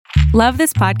Love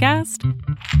this podcast?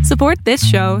 Support this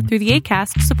show through the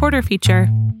Acast supporter feature.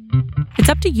 It's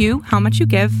up to you how much you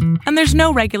give, and there's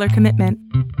no regular commitment.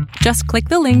 Just click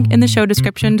the link in the show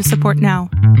description to support now.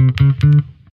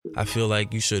 I feel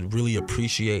like you should really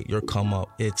appreciate your come up.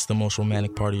 It's the most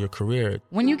romantic part of your career.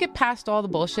 When you get past all the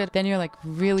bullshit, then you're like,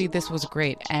 really, this was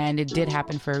great. And it did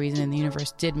happen for a reason, and the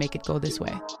universe did make it go this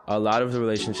way. A lot of the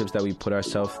relationships that we put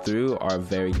ourselves through are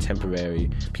very temporary.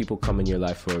 People come in your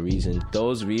life for a reason.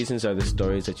 Those reasons are the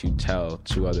stories that you tell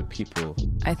to other people.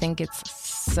 I think it's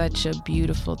such a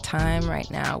beautiful time right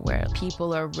now where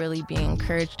people are really being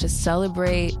encouraged to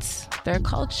celebrate their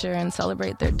culture and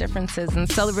celebrate their differences and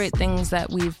celebrate things that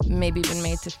we've maybe been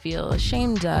made to feel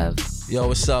ashamed of. Yo,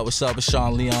 what's up? What's up? It's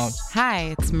Sean Leon.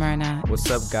 Hi, it's Myrna. What's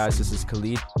up, guys? This is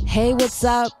Khalid. Hey, what's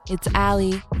up? It's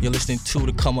Allie. You're listening to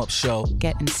The Come Up Show.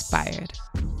 Get inspired.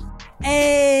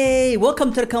 Hey,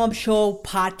 welcome to The Come Up Show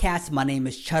podcast. My name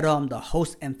is Chado. I'm the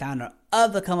host and founder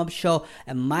of The Come Up Show,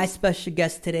 and my special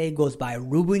guest today goes by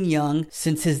Ruben Young.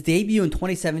 Since his debut in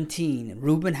 2017,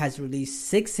 Ruben has released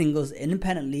 6 singles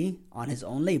independently on his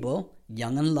own label,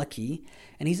 Young and Lucky,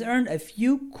 and he's earned a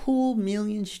few cool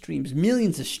millions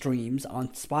of streams on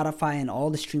Spotify and all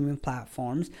the streaming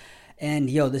platforms. And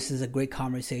yo, this is a great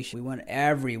conversation. We went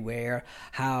everywhere.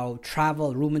 How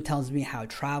travel, Ruben tells me how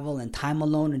travel and time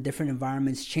alone in different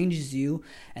environments changes you,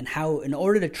 and how in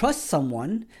order to trust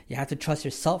someone, you have to trust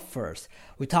yourself first.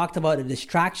 We talked about the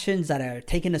distractions that are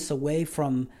taking us away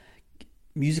from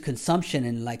music consumption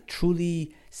and like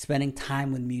truly spending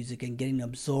time with music and getting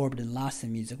absorbed and lost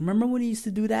in music. Remember when he used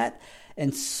to do that?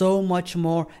 And so much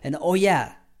more. And oh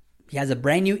yeah, he has a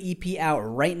brand new EP out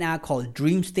right now called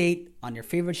Dreamstate on your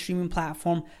favorite streaming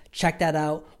platform. Check that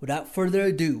out. Without further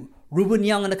ado, Ruben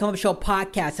Young on the Come Up Show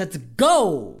podcast. Let's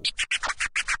go!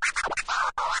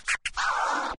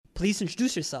 Please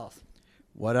introduce yourself.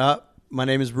 What up? My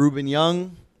name is Ruben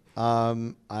Young.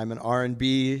 I'm an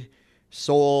R&B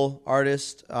soul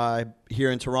artist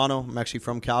here in Toronto. I'm actually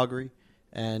from Calgary,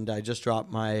 and I just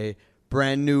dropped my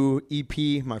brand new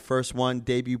EP, my first one,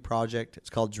 debut project. It's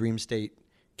called Dreamstate.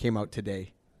 Came out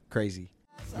today. Crazy.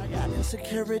 I got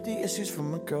insecurity issues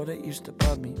from a girl that used to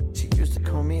bug me. She used to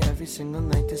call me every single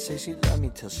night to say she loved me,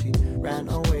 till she ran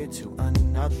away to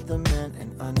another man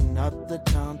in another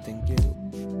town. Think it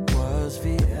was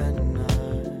Vienna.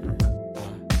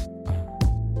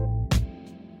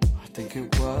 I think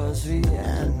it was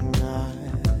Vienna.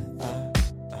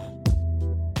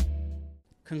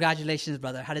 Congratulations,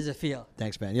 brother. How does it feel?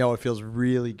 Thanks, man. Yo, it feels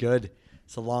really good.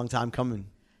 It's a long time coming.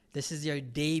 This is your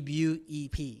debut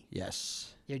EP.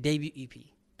 Yes. Your debut EP.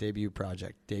 Debut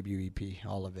project, debut EP,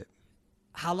 all of it.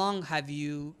 How long have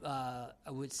you, I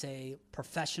would say,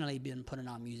 professionally been putting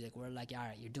on music? Where like, all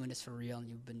right, you're doing this for real and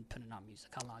you've been putting on music.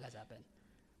 How long has that been?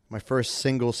 My first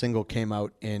single came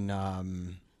out in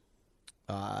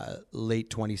late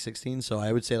 2016. So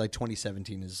I would say like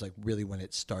 2017 is like really when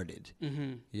it started.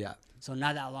 Mm-hmm. Yeah. So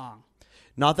not that long.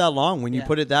 Not that long when you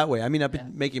put it that way. I mean, I've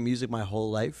been making music my whole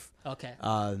life. Okay.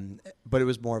 But it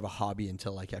was more of a hobby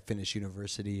until like I finished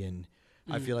university, and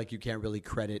I feel like you can't really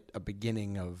credit a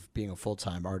beginning of being a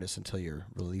full-time artist until you're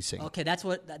releasing. Okay, that's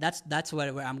where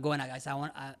I'm going at, guys.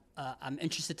 I'm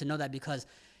interested to know that because,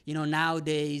 you know,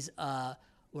 nowadays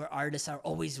where artists are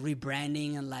always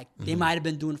rebranding and like they might have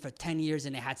been doing it for 10 years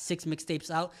and they had 6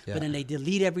 mixtapes out, but then they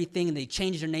delete everything and they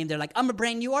change their name. They're like, I'm a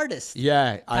brand new artist.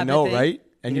 Yeah, I know, right?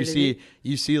 And you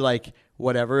see like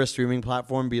whatever a streaming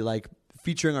platform be like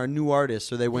featuring our new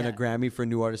artists, or they win a Grammy for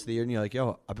New Artist of the Year, and you're like,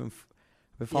 yo, I've been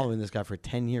following this guy for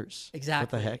 10 years.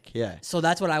 Exactly. What the heck? Yeah. So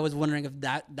that's what I was wondering if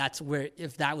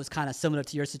that was kind of similar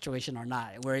to your situation or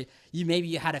not, where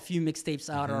you had a few mixtapes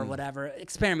out or whatever,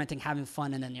 experimenting, having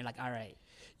fun, and then you're like, all right.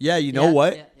 Yeah, you know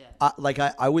what?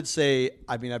 Yeah. I would say,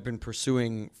 I mean, I've been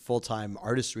pursuing full-time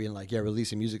artistry and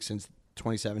releasing music since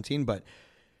 2017, but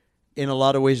in a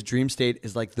lot of ways, Dreamstate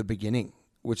is like the beginning,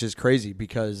 which is crazy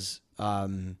because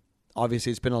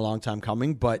obviously it's been a long time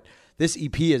coming. But this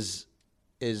EP is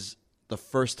the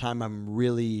first time I'm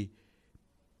really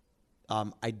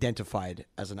identified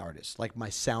as an artist. Like my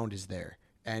sound is there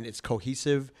and it's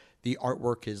cohesive. The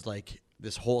artwork is like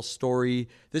this whole story.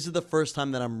 This is the first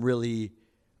time that I'm really,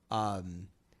 I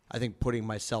think, putting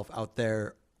myself out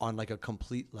there on like a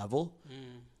complete level.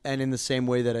 And in the same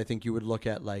way that I think you would look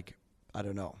at like, I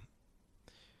don't know.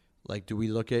 Like, do we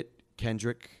look at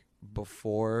Kendrick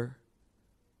before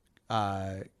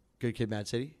Good Kid, Mad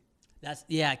City?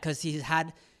 Because he's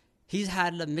had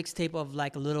a mixtape of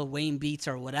like Lil Wayne beats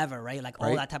or whatever, right? Like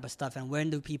all that type of stuff. And when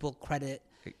do people credit?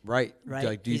 Right.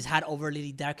 Like, he's had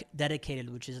Overly Dedicated,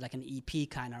 which is like an EP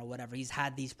kind of or whatever. He's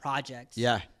had these projects.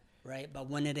 Yeah. Right. But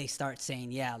when did they start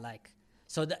saying,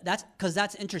 So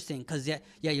that's interesting because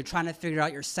you're trying to figure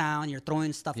out your sound, you're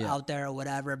throwing stuff out there or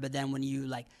whatever, but then when you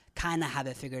like kind of have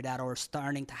it figured out or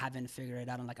starting to have it figured it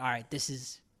out, I'm like, all right, this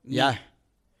is me. Yeah,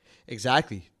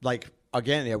 exactly. Like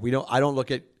again, I don't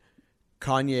look at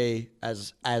Kanye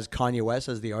as Kanye West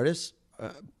as the artist.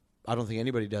 I don't think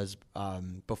anybody does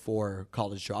before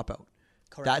College Dropout.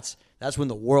 Correct. That's when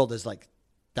the world is like,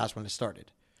 that's when it started.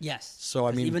 Yes. So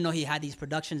I mean, even though he had these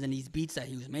productions and these beats that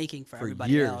he was making for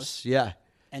everybody years, else,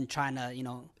 and trying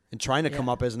to come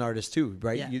up as an artist too,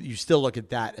 right? Yeah. You still look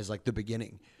at that as like the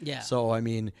beginning. Yeah. So I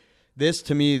mean, this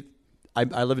to me, I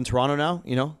live in Toronto now.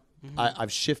 You know,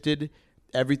 I've shifted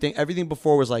everything. Everything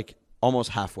before was like almost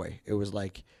halfway. It was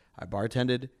like I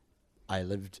bartended. I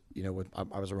lived, I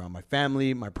was around my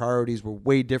family. My priorities were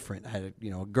way different. I had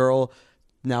a girl.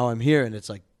 Now I'm here, and it's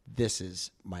like, this is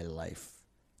my life.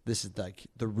 This is like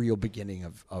the real beginning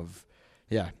of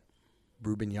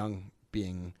Ruben Young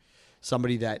being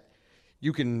somebody that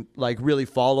you can like really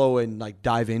follow and like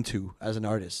dive into as an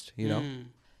artist,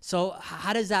 So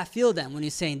how does that feel then when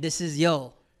you're saying this is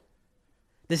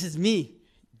me?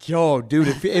 Yo,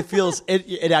 dude, it feels,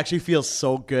 it actually feels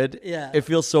so good. Yeah. It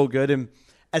feels so good. And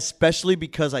especially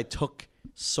because I took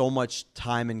so much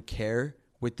time and care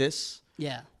with this.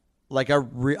 Yeah. Like I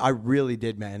really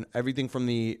did, man. Everything from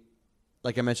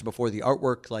like I mentioned before, the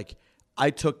artwork, like I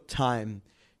took time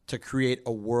to create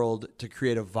a world, to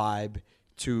create a vibe,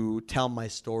 to tell my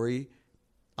story,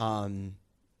 and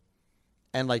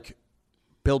like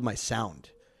build my sound.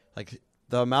 Like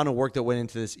the amount of work that went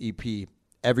into this EP,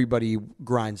 everybody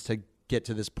grinds to get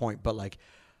to this point. But like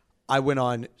I went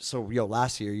on,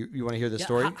 last year, you want to hear the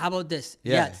story? How about this?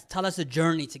 Yeah. Tell us the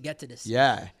journey to get to this.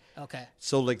 Yeah. Okay.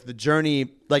 So like the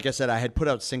journey, like I said, I had put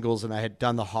out singles and I had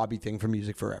done the hobby thing for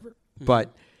music forever.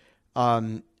 But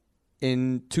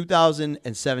in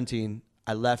 2017,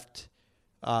 I left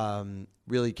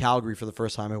really Calgary for the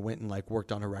first time. I went and like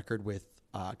worked on a record with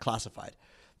Classified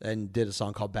and did a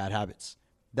song called Bad Habits.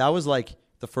 That was like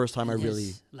the first time I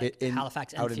really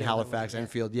Halifax, out in Halifax,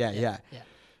 Enfield. Yeah. Yeah.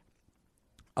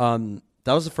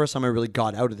 That was the first time I really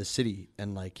got out of the city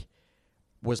and like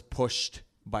was pushed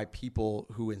by people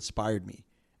who inspired me.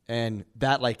 And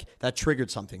that triggered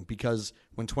something because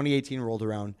when 2018 rolled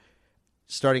around,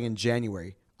 starting in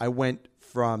January, I went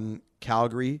from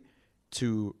Calgary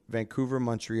to Vancouver,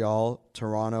 Montreal,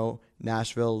 Toronto,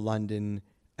 Nashville, London,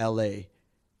 LA.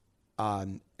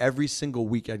 Every single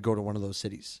week I'd go to one of those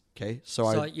cities. Okay.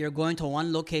 So you're going to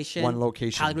one location,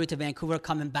 Calgary to Vancouver,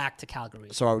 coming back to Calgary.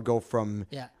 So I would go from,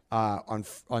 on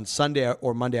Sunday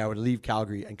or Monday, I would leave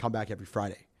Calgary and come back every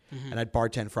Friday. And I'd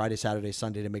bartend Friday, Saturday,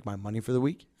 Sunday to make my money for the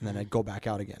week. And then I'd go back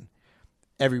out again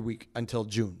every week until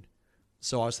June.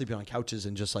 So I was sleeping on couches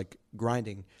and just like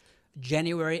grinding.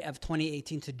 January of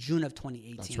 2018 to June of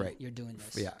 2018. That's right. You're doing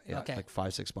this. Yeah. Okay. Like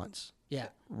 5-6 months. Yeah.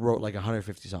 Wrote like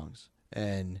 150 songs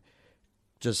and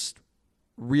just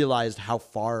realized how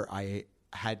far I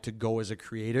had to go as a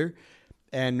creator,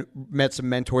 and met some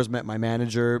mentors, met my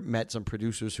manager, met some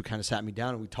producers who kind of sat me down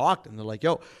and we talked, and they're like,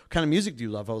 yo, what kind of music do you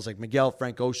love? I was like, Miguel,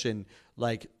 Frank Ocean,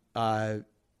 like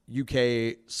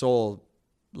UK Soul,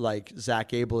 like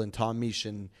Zach Abel and Tom Misch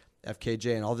and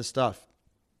FKJ and all this stuff.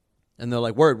 And they're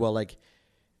like, word, well, like, do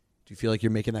you feel like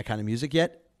you're making that kind of music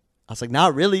yet? I was like,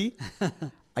 not really.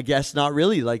 I guess not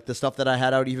really. Like the stuff that I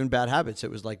had out, even Bad Habits,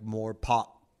 it was like more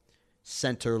pop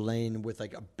center lane with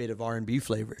like a bit of R&B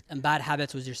flavor. And Bad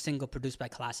Habits was your single produced by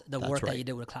work right. that you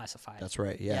did with Classified. That's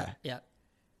right. Yeah.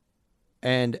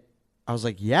 And I was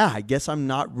like, yeah, I guess I'm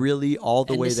not really all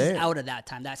the way there. This is out at that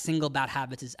time. That single Bad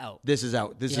Habits is out. This is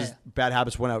out. This is Bad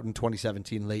Habits went out in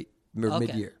 2017,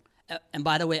 mid-year. And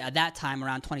by the way, at that time,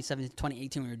 around 2017,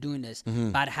 2018, when we were doing this,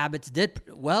 Bad Habits did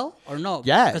well or no?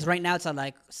 Yeah. Because right now it's at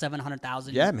like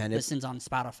 700,000 listens on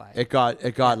Spotify. It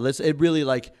got listen. It really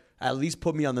like at least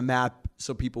put me on the map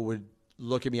so people would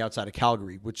look at me outside of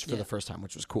Calgary, which for the first time,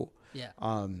 which was cool. Yeah.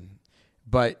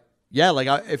 But yeah,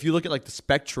 like if you look at like the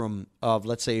spectrum of,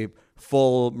 let's say,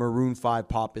 full Maroon 5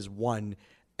 pop is 1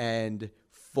 and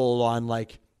full on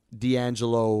like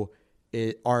D'Angelo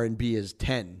R&B is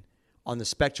 10. On the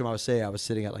spectrum, I would say I was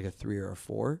sitting at like a 3 or a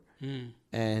 4.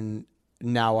 And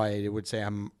now I would say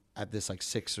I'm at this like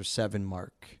 6 or 7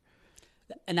 mark.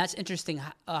 And that's interesting.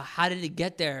 How did it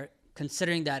get there,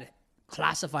 considering that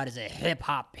Classified as a hip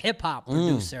hop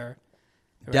producer?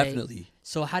 Right? Definitely.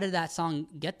 So how did that song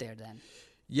get there then?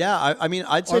 Yeah, I mean,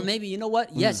 I'd say... Or maybe, you know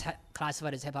what? Yes,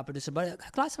 classified as hip-hop producer, but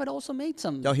classified also made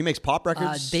some... No, he makes pop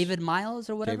records. David Miles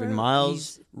or whatever. David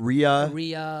Miles, Rhea.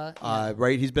 Yeah.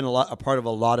 Right? He's been a part of a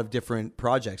lot of different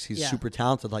projects. He's super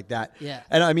talented like that. Yeah.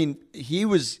 And I mean, he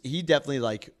definitely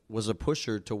like was a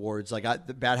pusher towards like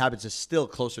the Bad Habits is still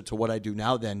closer to what I do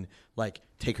now than like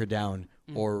Take Her Down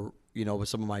or... you know, what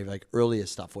some of my like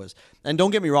earliest stuff was. And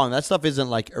don't get me wrong, that stuff isn't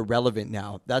like irrelevant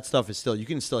now. That stuff is still, you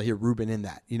can still hear Ruben in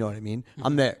that. You know what I mean?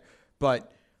 I'm there.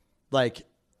 But like,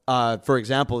 for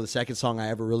example, the second song I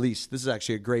ever released, this is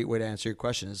actually a great way to answer your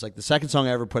question. It's like the second song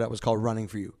I ever put out was called Running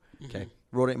For You. Okay.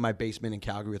 Wrote it in my basement in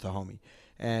Calgary with a homie.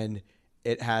 And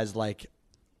it has like,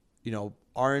 you know,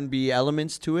 R&B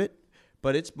elements to it,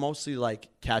 but it's mostly like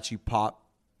catchy pop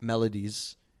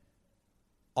melodies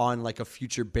on like a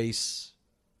future bass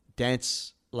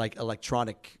dance, like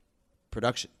electronic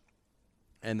production.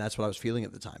 And that's what I was feeling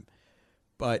at the time.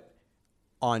 But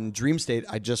on Dreamstate,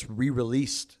 I just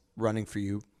re-released Running For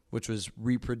You, which was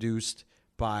reproduced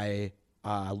by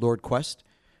Lord Quest.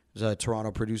 He's a Toronto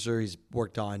producer. He's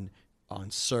worked on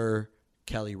Sir,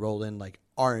 Kelly Rowland, like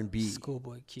R&B.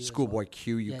 Schoolboy Q. Schoolboy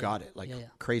Q, you got it. Like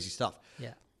crazy stuff.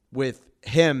 Yeah. With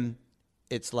him,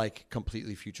 it's like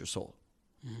completely future soul.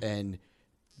 And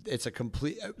it's a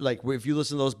complete, like, if you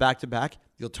listen to those back to back,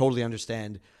 you'll totally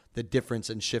understand the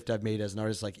difference and shift I've made as an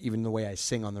artist. Like, even the way I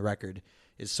sing on the record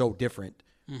is so different.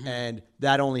 And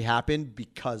that only happened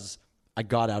because I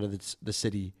got out of the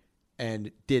city and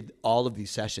did all of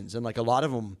these sessions. And like a lot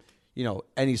of them, you know,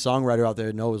 any songwriter out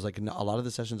there knows, like, a lot of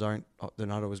the sessions they're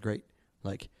not always great.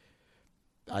 Like,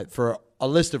 for a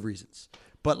list of reasons.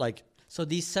 But like, so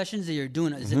these sessions that you're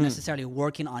doing, is it necessarily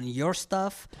working on your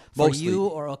stuff for you,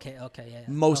 or okay, yeah.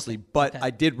 Mostly, but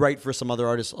I did write for some other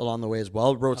artists along the way as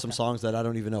well. Wrote some songs that I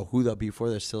don't even know who they'll be for.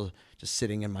 They're still just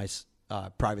sitting in my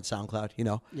private SoundCloud, you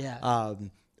know. Yeah.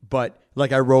 But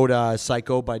like I wrote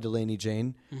 "Psycho" by Delaney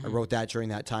Jane. I wrote that during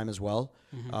that time as well.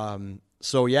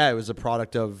 So yeah, it was a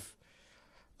product of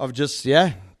just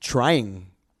trying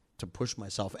to push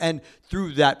myself, and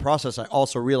through that process, I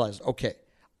also realized, okay,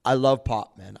 I love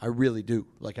pop, man. I really do.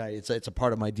 Like it's a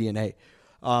part of my DNA.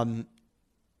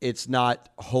 It's not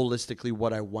holistically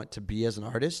what I want to be as an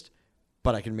artist,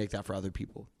 but I can make that for other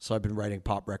people. So I've been writing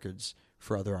pop records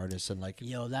for other artists and like,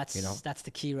 that's the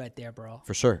key right there, bro.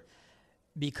 For sure.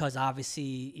 Because obviously,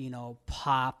 you know,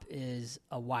 pop is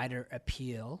a wider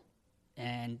appeal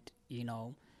and, you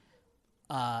know,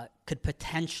 could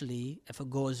potentially, if it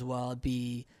goes well,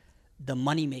 be the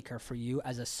moneymaker for you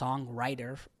as a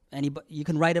songwriter. You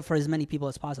can write it for as many people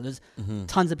as possible. There's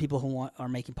tons of people who are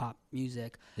making pop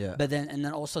music, but then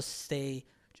also stay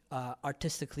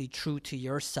artistically true to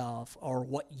yourself or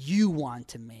what you want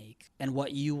to make and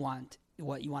what you want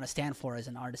to stand for as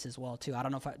an artist as well too. I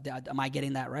don't know if am I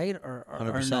getting that right or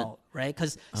no, right?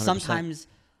 Because sometimes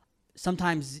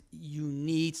you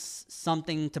need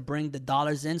something to bring the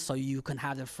dollars in so you can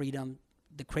have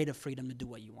the creative freedom to do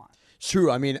what you want. It's true.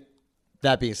 I mean,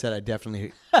 that being said, I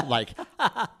definitely like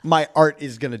my art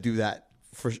is gonna do that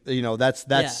for, you know, that's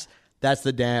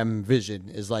the damn vision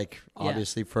is like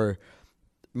obviously for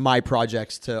my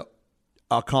projects to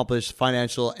accomplish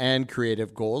financial and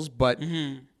creative goals. But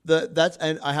and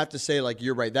I have to say, like,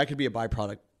 you're right, that could be a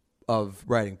byproduct of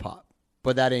writing pop,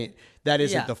 but that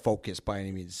isn't the focus by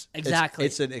any means. Exactly.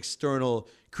 It's an external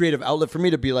creative outlet for me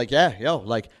to be like,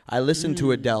 like I listen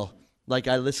to Adele, like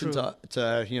I listen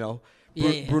to you know,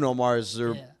 Bruno Mars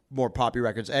or more poppy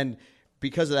records. And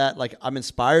because of that, like I'm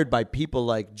inspired by people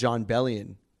like John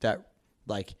Bellion that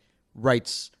like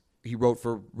he wrote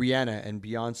for Rihanna and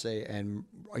Beyonce and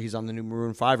he's on the new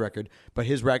Maroon 5 record. But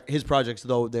his projects,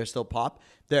 though they're still pop,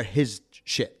 they're his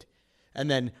shit.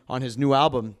 And then on his new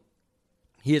album,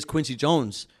 he has Quincy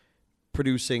Jones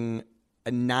producing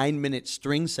a 9-minute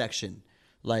string section.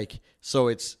 Like,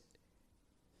 so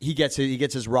he gets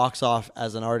his rocks off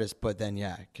as an artist, but then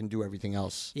can do everything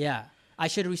else. Yeah, I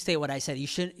should restate what I said. You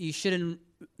shouldn't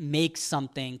make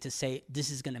something to say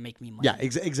this is gonna make me money. Yeah,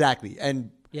 exactly.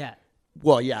 And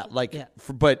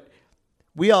but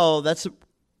we all. I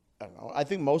don't know. I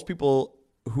think most people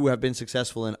who have been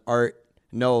successful in art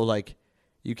know, like,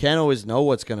 you can't always know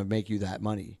what's gonna make you that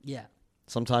money. Yeah.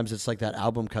 Sometimes it's like that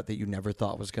album cut that you never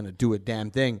thought was gonna do a damn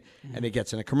thing, and it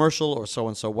gets in a commercial or so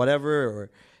and so whatever,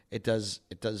 or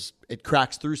it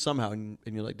cracks through somehow, and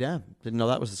you're like, damn, didn't know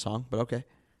that was the song, but okay.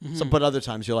 So, but other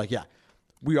times you're like,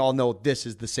 we all know this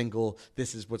is the single,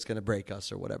 this is what's going to break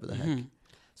us or whatever the heck.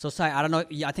 So, sorry, I don't know.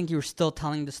 I think you were still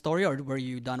telling the story, or were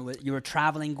you done with, you were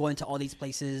traveling, going to all these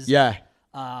places,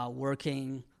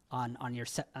 working on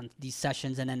these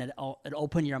sessions, and then it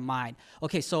opened your mind.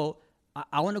 Okay, so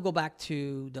I want to go back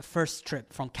to the first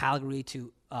trip from Calgary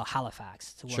to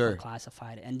Halifax to work on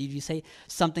Classified. And did you say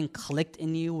something clicked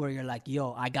in you where you're like,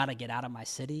 yo, I got to get out of my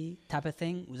city type of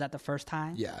thing? Was that the first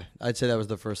time? Yeah, I'd say that was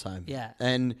the first time. Yeah.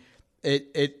 And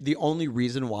the only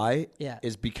reason why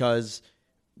is because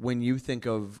when you think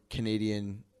of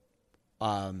Canadian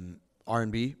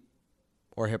R&B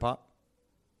or hip hop,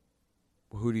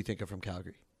 who do you think of from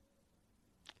Calgary?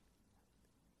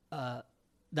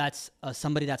 That's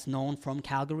somebody that's known from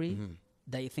Calgary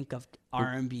that you think of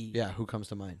R&B. Yeah, who comes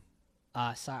to mind?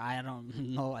 Sorry, I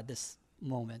don't know at this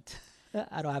moment.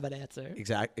 I don't have an answer.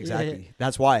 Exactly. Yeah.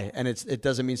 That's why. And it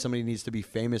doesn't mean somebody needs to be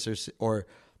famous or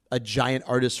a giant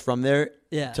artist from there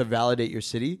to validate your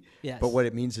city. Yes. But what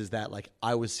it means is that like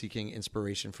I was seeking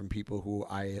inspiration from people who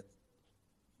I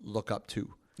look up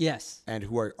to. Yes. And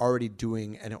who are already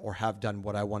doing or have done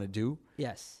what I want to do.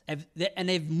 Yes. And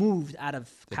they've moved out of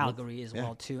Calgary as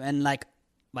well, too. And, like,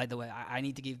 by the way, I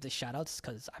need to give the shout-outs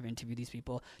because I've interviewed these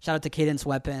people. Shout out to Cadence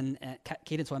Weapon.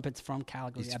 Cadence Weapon's from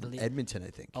Calgary, He's I from believe. Edmonton,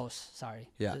 I think. Oh, sorry.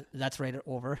 Yeah. That's rated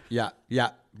over. Yeah.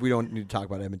 We don't need to talk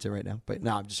about Edmonton right now. But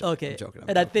no, I'm just okay. I'm joking.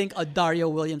 And I think Dario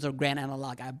Williams or Grand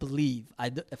Analog, I believe,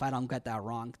 if I don't get that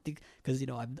wrong, because, you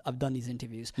know, I've done these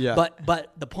interviews. Yeah.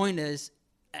 But the point is,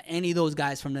 any of those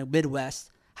guys from the Midwest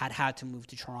had to move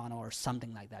to Toronto or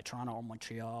something like that, Toronto or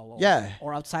Montreal,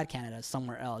 or outside Canada,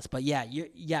 somewhere else. But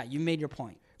you made your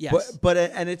point. Yes, but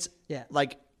it's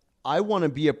like I want to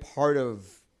be a part of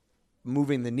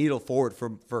moving the needle forward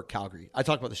for Calgary. I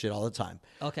talk about this shit all the time.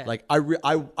 Okay, like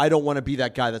I don't want to be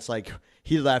that guy that's like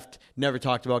he left, never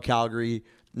talked about Calgary,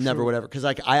 never whatever. Because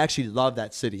like I actually love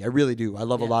that city, I really do. I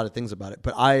love a lot of things about it,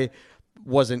 but I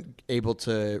wasn't able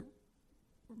to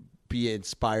be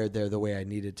inspired there the way I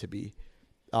needed to be.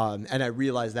 And I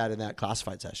realized that in that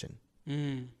Classified session.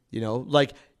 You know,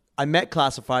 like I met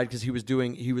Classified because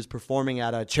he was performing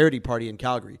at a charity party in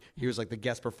Calgary. He was like the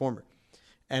guest performer.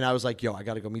 And I was like, yo, I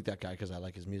got to go meet that guy because I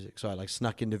like his music. So I like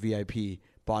snuck into VIP,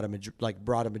 brought him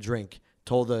a drink,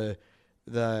 told the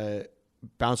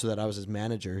bouncer that I was his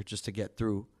manager just to get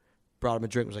through, brought him a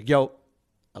drink, was like, yo,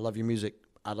 I love your music.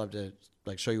 I'd love to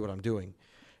like show you what I'm doing.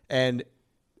 And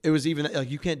it was even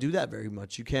like you can't do that very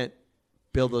much. You can't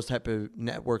build those type of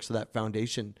networks of that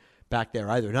foundation back there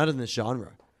either. Not in this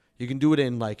genre. You can do it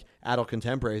in like adult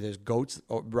contemporary. There's goats,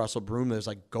 Russell Broom. There's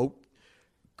like goat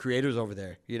creators over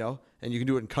there, you know, and you can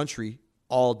do it in country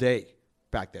all day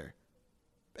back there.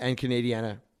 And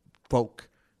Canadiana folk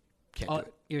can't do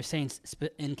it. You're saying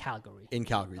in Calgary. In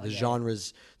Calgary, the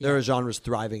genres there are genres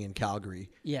thriving in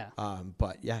Calgary. Yeah.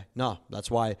 But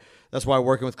that's why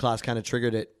working with Class kind of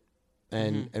triggered it.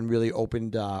 And really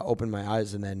opened my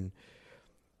eyes, and then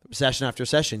session after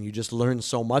session, you just learn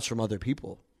so much from other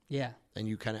people. Yeah, and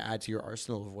you kind of add to your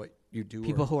arsenal of what you do.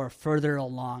 People who are further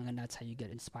along, and that's how you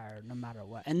get inspired, no matter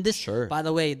what. And this, by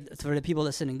the way, for the people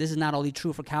listening, this is not only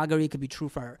true for Calgary; it could be true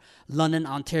for London,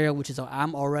 Ontario, which is where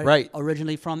I'm already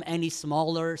originally from. Any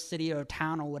smaller city or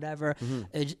town or whatever,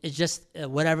 it's just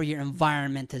whatever your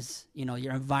environment is. You know,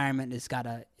 your environment it's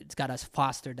gotta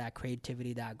foster that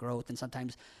creativity, that growth, and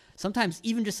sometimes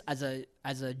even just as a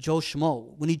Joe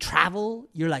Schmo, when you travel,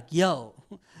 you're like, yo,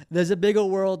 there's a bigger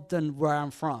world than where I'm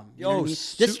from. You know what I mean?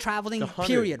 Just traveling,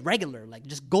 period, regular. Like,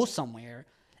 just go somewhere,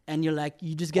 and you're like,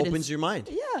 you just get... Opens your mind.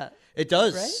 Yeah. It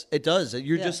does. Right? It does.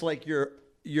 You're just like,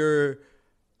 you're...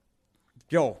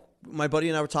 Yo, my buddy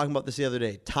and I were talking about this the other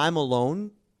day. Time alone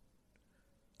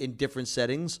in different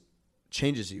settings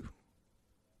changes you.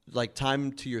 Like,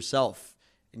 time to yourself.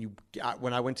 And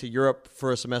when I went to Europe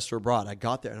for a semester abroad, I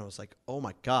got there and I was like, oh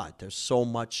my God, there's so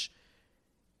much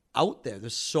out there.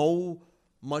 There's so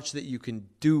much that you can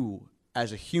do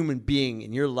as a human being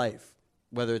in your life,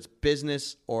 whether it's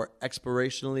business or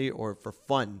explorationally or for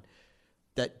fun,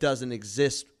 that doesn't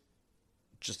exist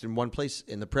just in one place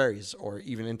in the prairies or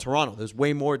even in Toronto. There's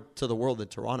way more to the world than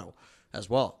Toronto as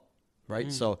well, right?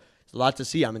 So it's a lot to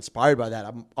see. I'm inspired by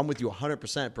that. I'm with you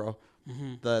 100%, bro.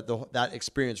 That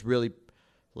experience really...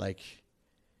 Like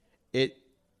it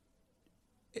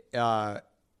like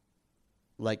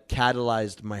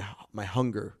catalyzed my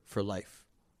hunger for life.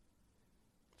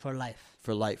 For life.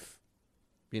 For life.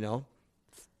 You know?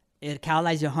 It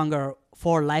catalyzes your hunger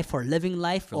for life, for living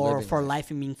life, for life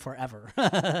you mean forever.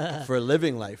 For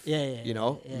living life. Yeah. You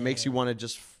know? Yeah, it makes you want to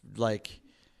just like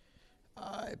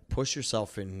push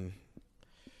yourself and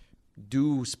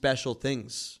do special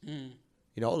things. You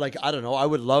know, like I don't know, I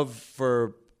would love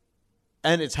for...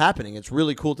 And it's happening. It's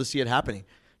really cool to see it happening.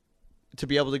 To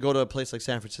be able to go to a place like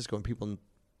San Francisco and people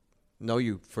know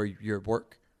you for your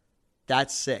work.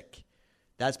 That's sick.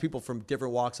 That's people from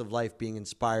different walks of life being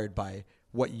inspired by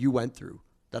what you went through.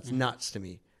 That's nuts to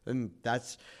me. And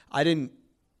I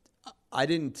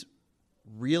didn't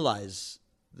realize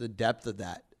the depth of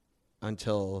that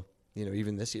until,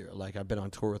 even this year. Like, I've been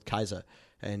on tour with Kaisa,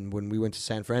 and when we went to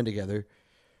San Fran together,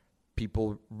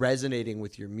 people resonating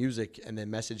with your music and then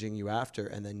messaging you after,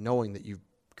 and then knowing that you've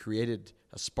created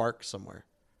a spark somewhere,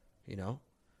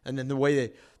 and then the way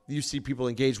that you see people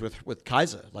engage with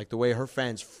Kaisa, like the way her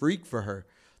fans freak for her,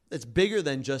 it's bigger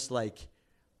than just like,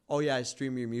 oh yeah, I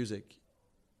stream your music,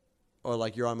 or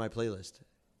like you're on my playlist.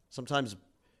 Sometimes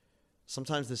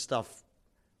this stuff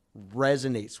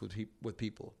resonates with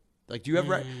people. Like, do you have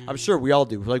I'm sure we all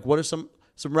do. Like, what are some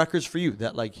records for you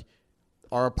that like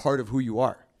are a part of who you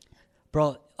are?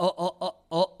 Bro,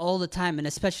 all the time, and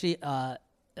especially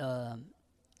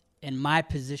in my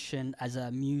position as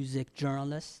a music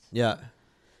journalist. Yeah.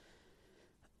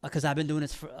 Because I've been doing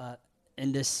this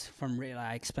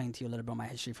I explained to you a little bit of my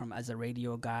history from as a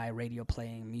radio guy, radio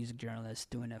playing, music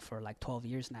journalist, doing it for like 12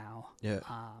 years now. Yeah.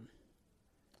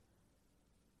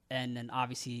 And then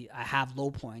obviously I have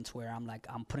low points where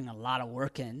I'm putting a lot of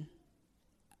work in,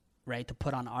 right, to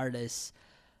put on artists.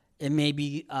 It may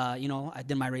be, I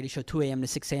did my radio show 2 a.m. to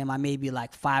 6 a.m. I may be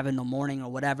like 5 in the morning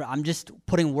or whatever. I'm just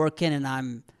putting work in, and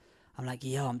I'm like,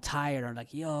 yo, I'm tired. Or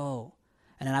like, yo.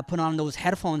 And then I put on those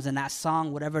headphones, and that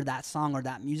song, whatever that song or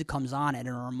that music comes on, and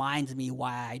it reminds me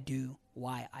why I do,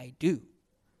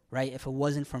 right? If it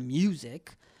wasn't for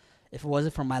music, if it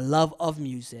wasn't for my love of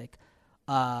music,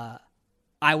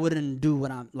 I wouldn't do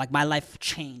what like, my life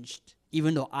changed.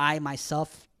 Even though I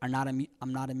myself I'm not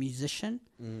a musician,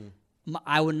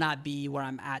 I would not be where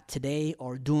I'm at today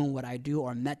or doing what I do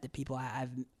or met the people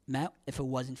I've met if it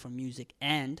wasn't for music.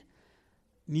 And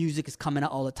music is coming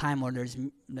out all the time, or there's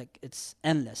like, it's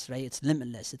endless, right? It's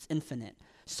limitless, it's infinite.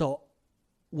 So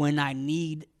when I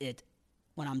need it,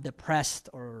 when I'm depressed,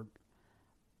 or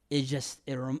it's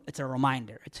a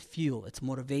reminder, it's fuel, it's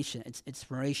motivation, it's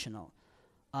inspirational.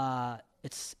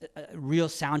 It's a real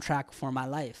soundtrack for my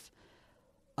life.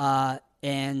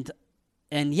 And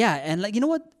like, you know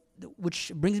what?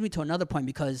 Which brings me to another point,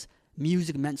 because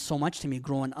music meant so much to me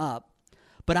growing up.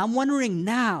 But I'm wondering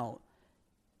now,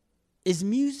 is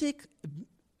music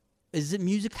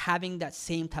having that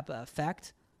same type of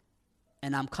effect?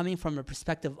 And I'm coming from a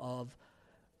perspective of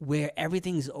where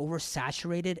everything's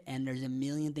oversaturated and there's a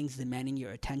million things demanding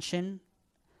your attention,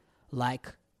 like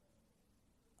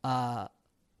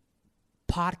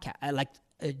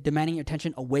demanding your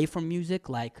attention away from music,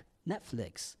 like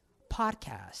Netflix,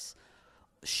 podcasts,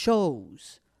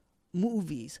 shows,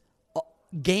 movies,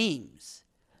 games.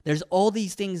 There's all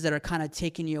these things that are kind of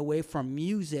taking you away from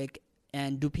music.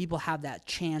 And do people have that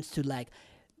chance to like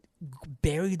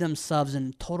bury themselves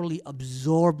and totally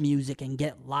absorb music and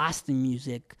get lost in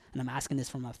music? And I'm asking this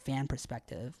from a fan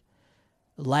perspective,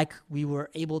 like we were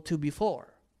able to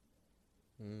before.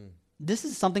 This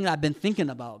is something that I've been thinking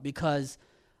about, because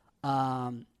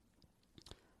I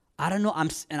don't know.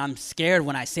 I'm scared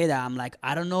when I say that. I'm like,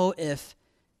 I don't know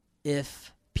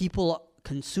if people,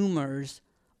 consumers,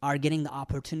 are getting the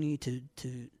opportunity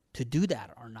to do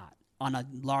that or not on a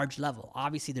large level.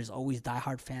 Obviously, there's always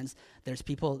diehard fans. There's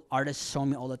artists show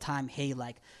me all the time, hey,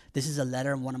 like, this is a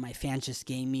letter one of my fans just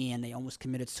gave me, and they almost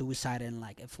committed suicide, and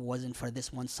like, if it wasn't for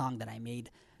this one song that I made,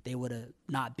 they would have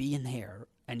not been here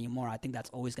anymore. I think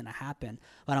that's always going to happen.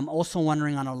 But I'm also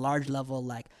wondering on a large level,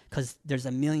 like, because there's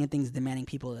a million things demanding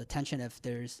people's attention. If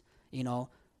there's,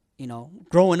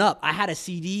 growing up, I had a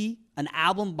CD, an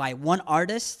album by one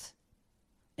artist,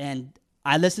 and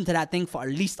I listened to that thing for at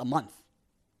least a month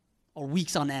or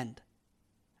weeks on end,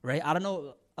 right? I don't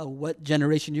know what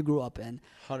generation you grew up in.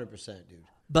 100%, dude.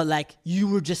 But like, you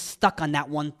were just stuck on that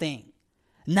one thing.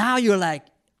 Now you're like,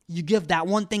 you give that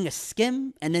one thing a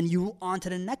skim, and then you on to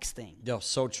the next thing. Yo,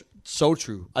 so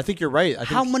true. I think you're right.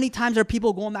 How many times are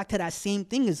people going back to that same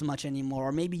thing as much anymore?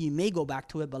 Or maybe you may go back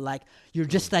to it, but like, you're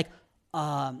just like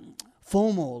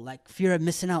FOMO, like fear of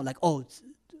missing out. Like, oh,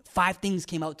 5 things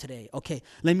came out today. Okay,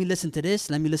 let me listen to this,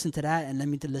 let me listen to that, and let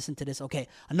me listen to this. Okay,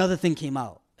 another thing came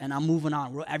out, and I'm moving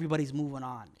on. Everybody's moving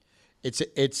on. It's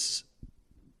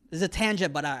a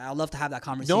tangent, but I'd love to have that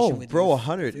conversation with you. No, bro,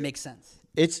 100. It makes sense.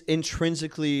 It's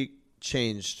intrinsically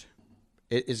changed.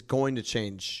 It is going to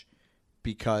change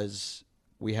because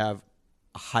we have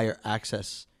a higher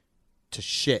access to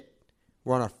shit.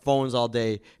 We're on our phones all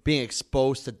day, being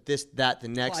exposed to this, that, the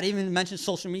next. I didn't even mention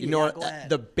social media. You know,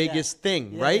 the biggest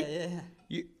thing, right?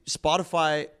 Yeah.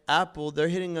 Spotify, Apple, they're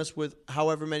hitting us with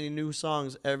however many new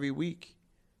songs every week.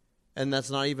 And that's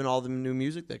not even all the new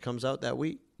music that comes out that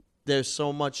week. There's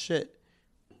so much shit.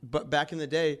 But back in the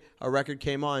day, a record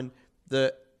came on,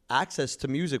 the access to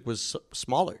music was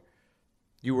smaller.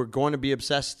 You were going to be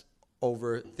obsessed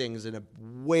over things in a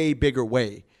way bigger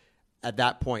way at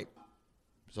that point.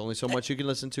 There's only so much you can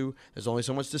listen to. There's only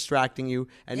so much distracting you.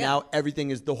 And now everything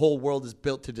the whole world is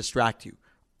built to distract you.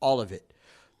 All of it.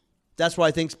 That's why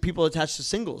I think people attach to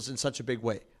singles in such a big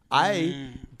way.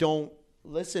 I don't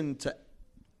listen to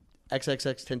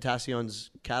XXX Tentacion's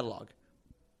catalog.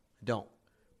 I don't.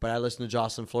 But I listen to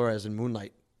Jocelyn Flores and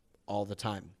Moonlight all the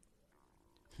time.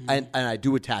 And I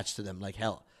do attach to them like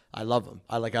hell. I love them.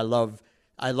 I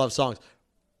love songs.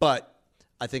 But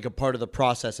I think a part of the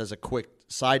process, as a quick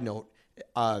side note,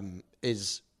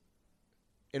 is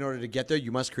in order to get there,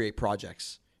 you must create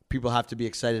projects. People have to be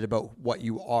excited about what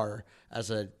you are as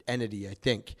an entity, I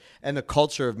think. And the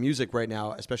culture of music right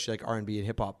now, especially like R&B and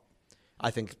hip hop,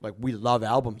 I think like we love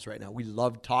albums right now. We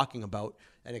love talking about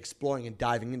and exploring and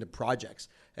diving into projects.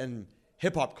 And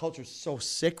hip hop culture is so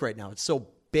sick right now. It's so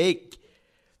big.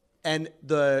 And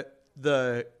the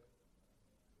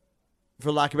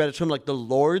for lack of a better term, like the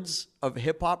lords of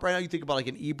hip hop right now, you think about like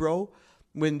an Ebro,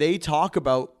 when they talk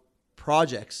about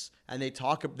projects and they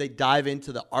dive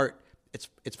into the art,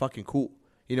 it's fucking cool.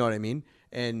 You know what I mean?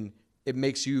 And it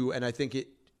makes you, and I think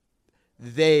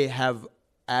they have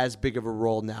as big of a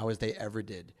role now as they ever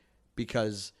did,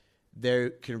 because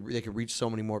they can reach so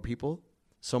many more people.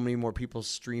 So many more people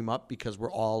stream up because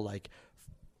we're all like,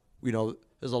 you know,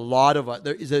 there's a lot of us.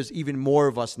 There's even more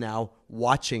of us now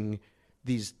watching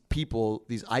these people,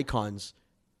 these icons,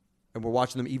 and we're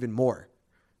watching them even more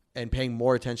and paying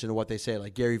more attention to what they say.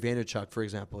 Like Gary Vaynerchuk, for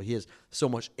example, he has so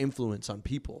much influence on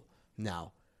people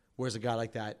now, whereas a guy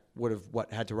like that would have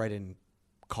had to write in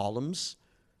columns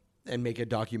and make a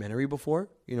documentary before.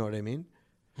 You know what I mean?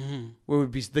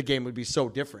 Mm-hmm. The game would be so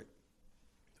different.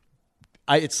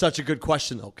 It's such a good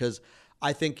question though, because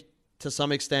I think to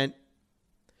some extent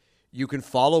you can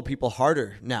follow people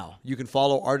harder now. You can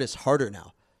follow artists harder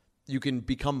now. You can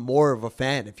become more of a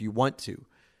fan if you want to.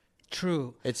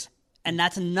 True. And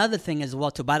that's another thing as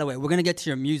well too. By the way, we're gonna get to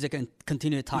your music and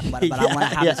continue to talk about it, but I want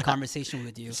to have this conversation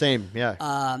with you. Same,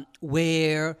 yeah.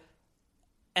 Where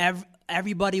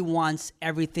everybody wants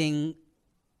everything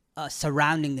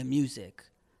surrounding the music.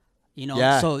 You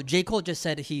know, so J. Cole just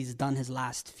said he's done his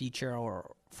last feature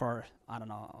or for, I don't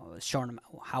know, short,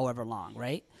 however long,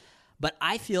 right? But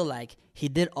I feel like he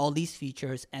did all these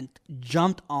features and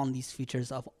jumped on these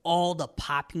features of all the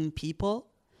popping people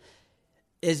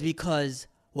is because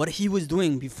what he was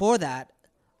doing before that,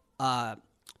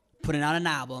 putting out an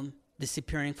album,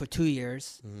 disappearing for 2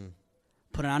 years,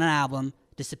 putting out an album,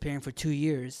 disappearing for 2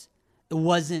 years, it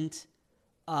wasn't,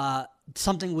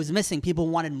 something was missing. People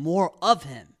wanted more of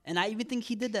him. And I even think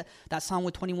he did that song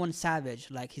with 21 Savage.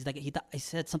 Like, he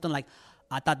said something like,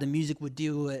 I thought the music would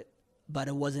do it, but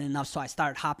it wasn't enough, so I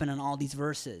started hopping on all these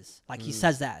verses. Like, he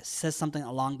says something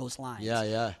along those lines.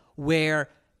 Yeah. Where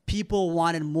people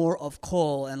wanted more of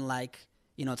Cole, and like,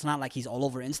 you know, it's not like he's all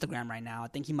over Instagram right now. I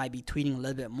think he might be tweeting a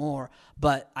little bit more,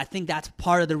 but I think that's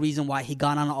part of the reason why he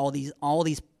got on all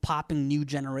these popping new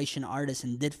generation artists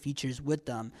and did features with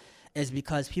them, is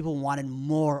because people wanted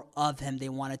more of him. They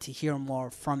wanted to hear more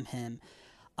from him.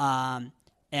 And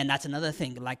that's another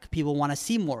thing. Like, people want to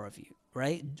see more of you,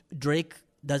 right? Drake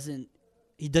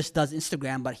he just does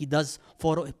Instagram, but he does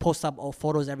posts up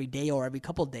photos every day or every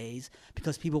couple of days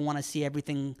because people want to see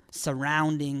everything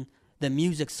surrounding the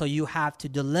music. So you have to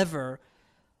deliver,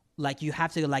 like, you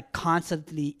have to like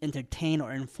constantly entertain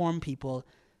or inform people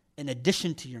in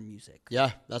addition to your music.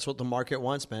 Yeah, that's what the market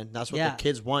wants, man. That's what the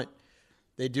kids want.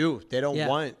 They do. They don't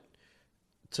want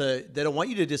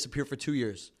you to disappear for 2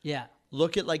 years. Yeah.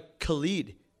 Look at like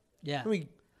Khalid. Yeah. How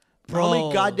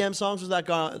many goddamn songs was that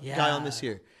guy on this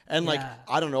year? And like,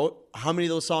 I don't know how many of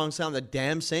those songs sound the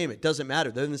damn same. It doesn't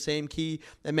matter. They're in the same key.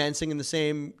 That man singing the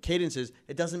same cadences.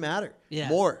 It doesn't matter. Yeah.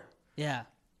 More. Yeah.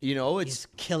 You know, he's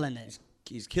killing it.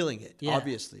 He's killing it. Yeah.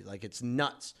 Obviously, like, it's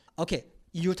nuts. Okay,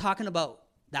 you were talking about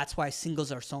that's why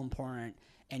singles are so important,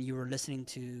 and you were listening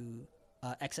to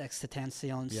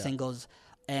XXXTentacion's singles,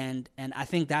 and I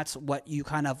think that's what you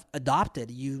kind of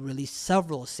adopted. You released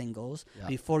several singles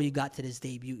before you got to this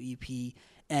debut EP,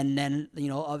 and then, you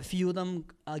know, a few of them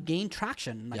gained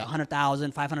traction, like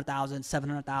 100,000, 500,000,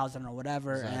 700,000 or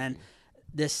whatever. Exactly. And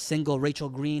this single, Rachel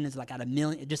Green, is like at 1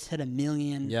 million. It just hit 1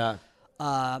 million. Yeah.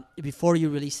 Before you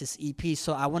release this EP.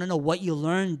 So I want to know what you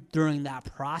learned during that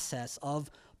process of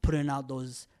putting out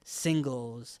those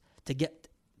singles to get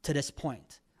to this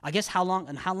point. I guess how long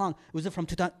was it from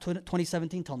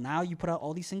 2017 till now you put out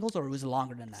all these singles, or was it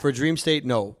longer than that? For Dreamstate,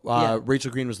 no.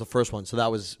 Rachel Green was the first one, so that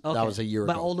was a year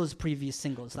ago. But all those previous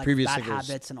singles, like Bad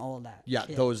Habits and all of that. Yeah,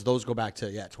 those go back to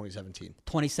 2017.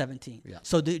 2017. Yeah.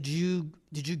 So did you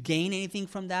gain anything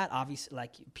from that? Obviously,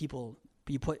 like,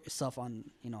 you put yourself on,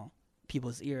 you know,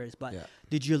 people's ears. But Yeah.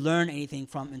 did you learn anything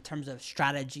from in terms of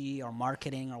strategy or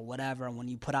marketing or whatever when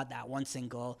you put out that one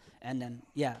single and then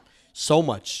So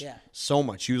much. Yeah. So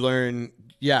much. You learn.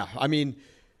 Yeah. I mean,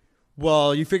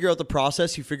 well, you figure out the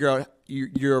process. You figure out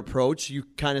your approach. You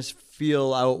kind of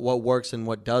feel out what works and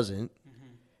what doesn't.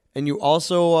 And you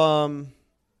also,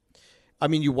 I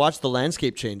mean, you watch the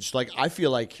landscape change. Like, I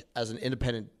feel like as an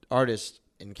independent artist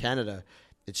in Canada,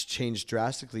 it's changed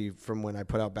drastically from when I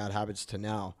put out Bad Habits to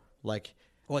now. Like,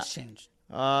 what's changed?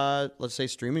 Let's say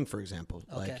streaming, for example.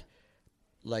 Okay.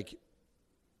 Like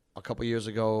a couple years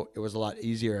ago, it was a lot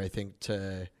easier, I think,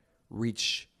 to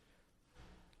reach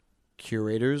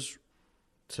curators,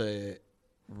 to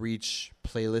reach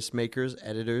playlist makers,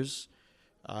 editors.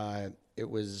 It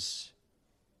was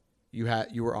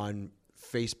you were on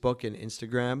Facebook and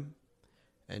Instagram,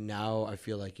 and now I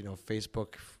feel like,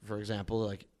 Facebook, for example,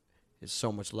 like, is so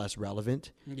much less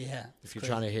relevant. Yeah. If you're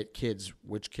trying to hit kids,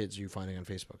 which kids are you finding on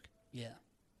Facebook? Yeah.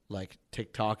 Like,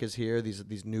 TikTok is here.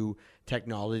 These new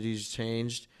technologies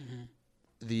changed.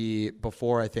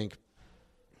 Before, I think,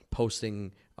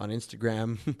 posting on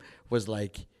Instagram was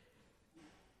like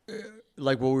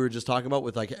what we were just talking about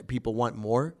with, like, people want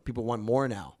more. People want more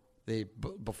now.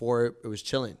 Before it was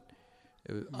chilling.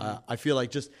 I feel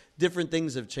like just different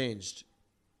things have changed,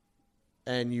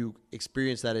 and you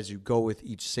experience that as you go with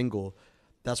each single.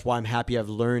 That's why I'm happy I've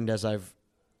learned as I've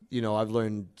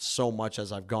learned so much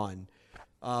as I've gone.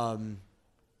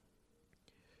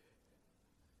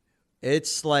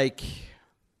 It's like,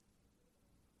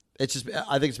 I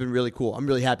think it's been really cool. I'm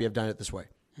really happy I've done it this way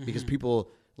because people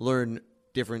learn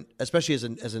different, especially as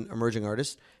an emerging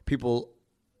artist, people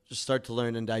just start to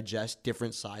learn and digest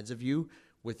different sides of you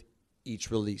with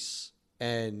each release,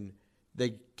 and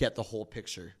they get the whole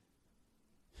picture.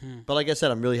 But like I said,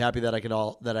 I'm really happy that I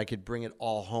could bring it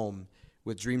all home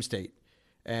with Dreamstate.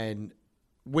 And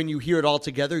when you hear it all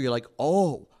together, you're like,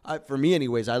 oh, for me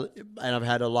anyways, and I've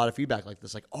had a lot of feedback like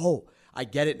this, like, oh, I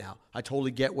get it now. I totally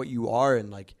get what you are,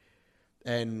 and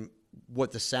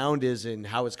what the sound is and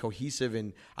how it's cohesive,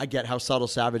 and I get how Subtle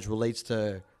Savage relates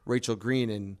to Rachel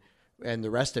Green and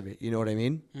the rest of it. You know what I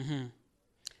mean? Mm-hmm.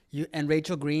 You and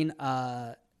Rachel Green.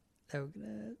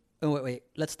 Wait.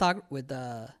 Let's start with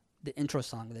the intro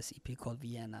song of this EP called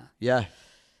Vienna. Yeah.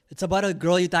 It's about a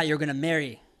girl you thought you were gonna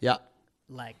marry. Yeah.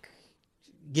 Like,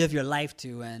 give your life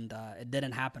to, and it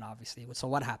didn't happen, obviously. So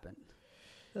what happened?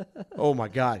 Oh my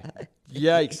God.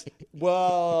 Yikes.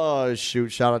 Whoa, shoot.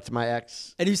 Shout out to my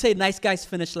ex. And you say nice guys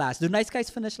finish last. Do nice guys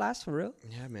finish last for real?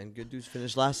 Yeah, man. Good dudes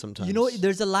finish last sometimes. You know,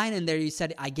 there's a line in there you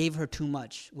said, I gave her too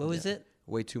much. What was it?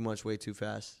 Way too much, way too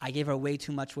fast. I gave her way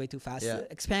too much, way too fast. Yeah.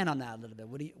 Expand on that a little bit.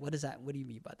 What is that? What do you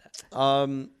mean by that?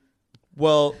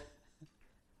 Well,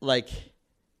 like,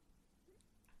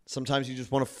 sometimes you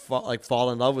just want to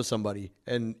fall in love with somebody,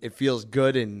 and it feels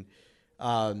good. And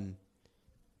I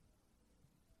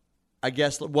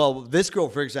guess, well, this girl,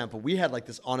 for example, we had like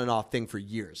this on and off thing for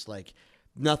years. Like,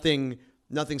 nothing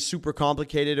super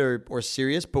complicated or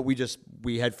serious, but we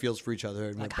had feels for each other.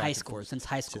 And like high school, since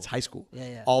high school.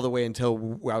 Yeah. All the way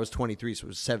until I was 23, so it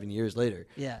was 7 years later.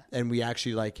 Yeah. And we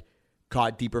actually, like,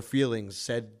 caught deeper feelings,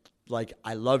 said, like,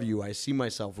 I love you, I see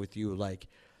myself with you, like,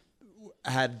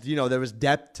 had, there was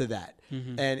depth to that.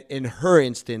 Mm-hmm. And in her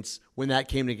instance, when that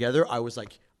came together, I was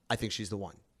like, I think she's the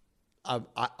one.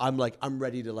 I'm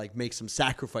ready to, like, make some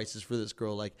sacrifices for this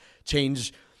girl, like,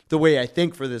 change the way I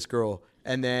think for this girl.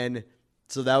 And then,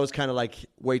 so that was kind of like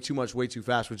way too much, way too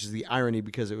fast, which is the irony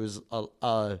because it was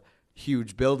a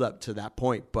huge buildup to that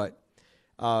point. But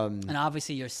and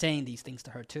obviously you're saying these things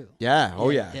to her too. Yeah. Oh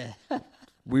yeah.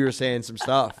 We were saying some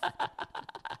stuff.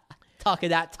 Talking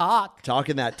that talk.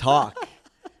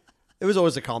 It was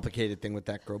always a complicated thing with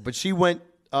that girl, but she went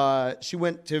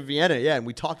to Vienna, and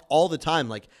we talked all the time.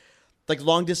 Like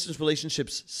long distance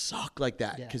relationships suck like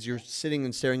that because you're sitting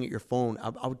and staring at your phone.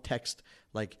 I would text,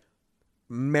 like,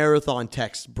 marathon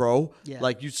text, bro. Yeah.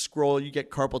 Like, you scroll, you get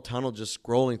carpal tunnel just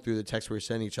scrolling through the text we were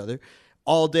sending each other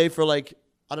all day for, like,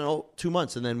 I don't know, 2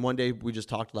 months. And then one day we just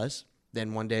talked less.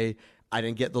 Then one day I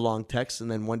didn't get the long text.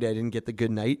 And then one day I didn't get the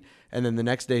good night. And then the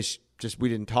next day we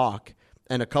didn't talk.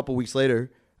 And a couple weeks later,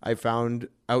 I found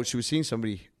out she was seeing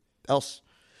somebody else.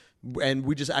 And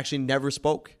we just actually never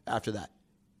spoke after that.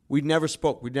 We never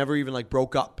spoke. We never even, like,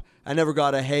 broke up. I never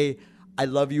got a, hey, I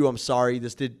love you, I'm sorry,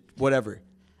 this did whatever.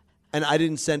 And I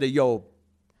didn't send a, yo,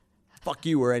 fuck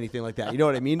you or anything like that. You know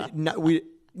what I mean?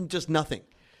 Just nothing.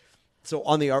 So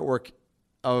on the artwork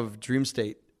of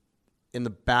Dreamstate, in the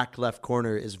back left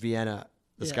corner is Vienna,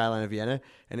 the skyline of Vienna.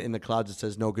 And in the clouds it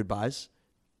says no goodbyes.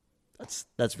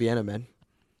 That's Vienna, man.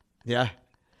 Yeah.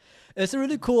 It's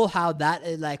really cool how that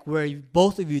is like where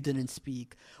both of you didn't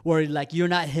speak, where like you're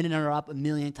not hitting her up a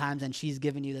million times and she's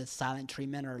giving you the silent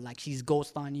treatment, or like she's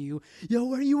ghost on you. Yo,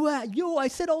 where you at? Yo, I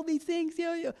said all these things.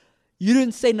 Yo. You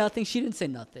didn't say nothing. She didn't say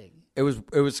nothing.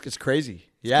 It's crazy.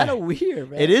 Yeah. It's kind of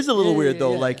weird, man. It is a little weird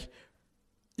though. Like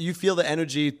you feel the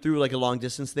energy through like a long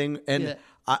distance thing. And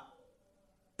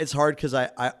it's hard because I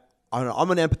don't know.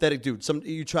 I'm an empathetic dude.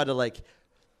 You try to like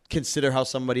consider how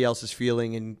somebody else is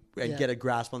feeling and get a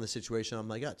grasp on the situation. I'm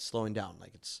like, it's slowing down.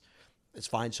 Like it's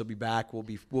fine. She'll be back. We'll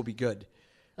be good.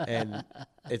 And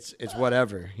it's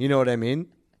whatever. You know what I mean?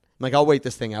 Like I'll wait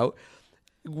this thing out.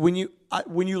 When you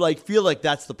like feel like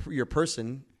that's your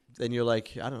person, then you're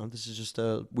like, I don't know, this is just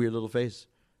a weird little phase.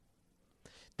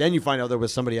 Then you find out there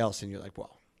was somebody else, and you're like,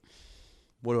 well,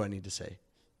 what do I need to say?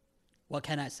 What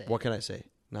can I say? What can I say?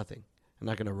 Nothing. I'm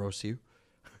not gonna roast you.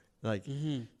 Like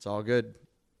it's all good.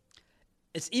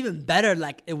 It's even better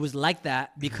like it was like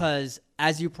that because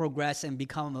as you progress and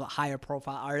become a higher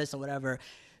profile artist or whatever,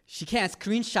 she can't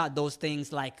screenshot those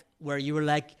things like where you were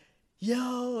like,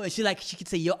 yo, and she could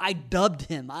say, yo, I dubbed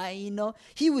him.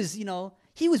 He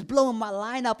was blowing my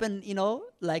line up and,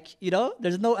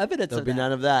 there's no evidence There'll of be that.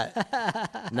 none of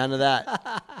that. None of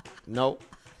that. Nope.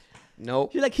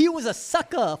 You're like, he was a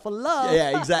sucker for love.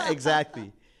 Yeah,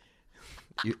 exactly.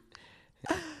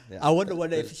 I wonder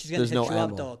if she's gonna hit no you ammo.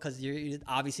 up though, because you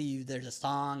obviously there's a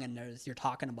song and you're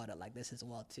talking about it like this as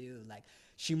well too. Like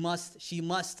she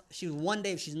one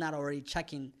day if she's not already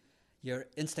checking your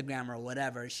Instagram or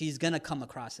whatever, she's gonna come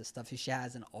across this stuff if she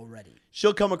hasn't already.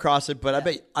 She'll come across it, but I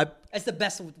bet it's the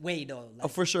best way though. Like,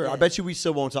 for sure. Yeah. I bet you we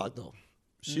still won't talk though.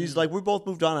 She's like, we both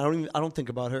moved on. I don't think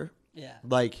about her. Yeah.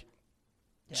 Like,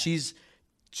 she's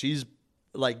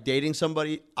like dating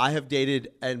somebody. I have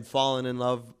dated and fallen in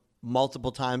love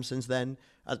multiple times since then.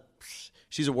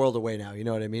 She's a world away now. You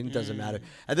know what I mean? It doesn't matter.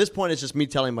 At this point, it's just me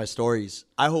telling my stories.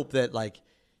 I hope that like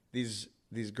these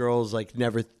girls like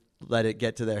never let it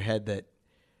get to their head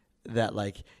that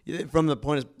like from the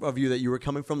point of view that you were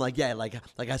coming from, like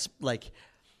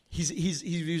he's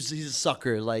a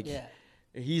sucker, like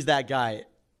he's that guy.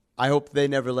 I hope they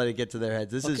never let it get to their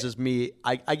heads. This is just me.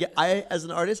 I as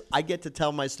an artist, I get to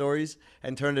tell my stories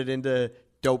and turn it into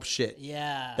dope shit.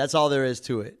 Yeah, that's all there is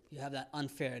to it. You have that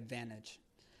unfair advantage.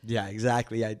 Yeah,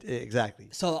 exactly. Exactly.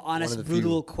 So honest,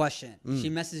 brutal question. She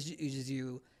messages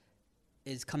you,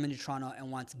 is coming to Toronto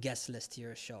and wants guest list to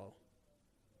your show.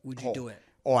 Would you do it?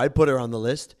 Oh, I'd put her on the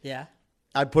list. Yeah.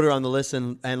 I'd put her on the list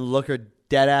and look her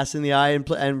dead ass in the eye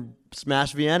and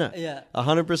smash Vienna. Yeah.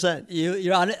 100%.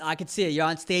 You're on it. I could see it. You're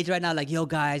on stage right now, like, yo,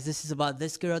 guys, this is about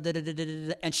this girl,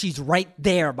 and she's right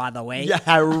there, by the way.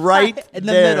 Yeah, right in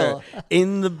the there, middle,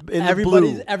 in the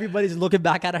blue. Everybody's looking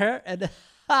back at her, and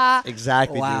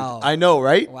exactly. Wow. Dude. I know,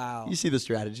 right? Wow. You see the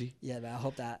strategy. Yeah, man. I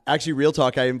hope that. Actually, real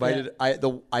talk. I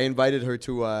invited her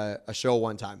to a show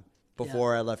one time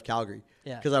before I left Calgary.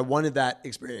 Yeah. Because I wanted that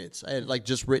experience. I had like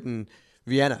just written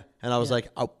Vienna, and I was like,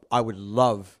 I would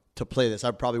love to play this.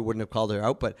 I probably wouldn't have called her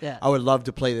out, but I would love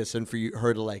to play this and for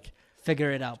her to like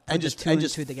figure it out and just two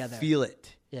together. Feel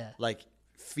it. Yeah. Like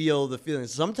feel the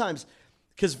feelings. Sometimes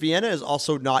because Vienna is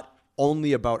also not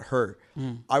only about her.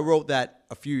 I wrote that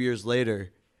a few years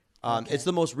later. It's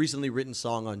the most recently written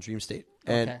song on Dreamstate,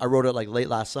 and I wrote it like late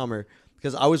last summer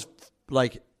because I was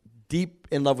like deep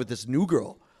in love with this new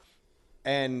girl,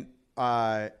 and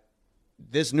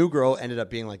this new girl ended up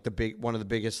being like one of the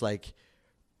biggest like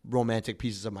romantic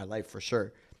pieces of my life for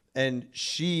sure. And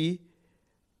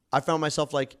I found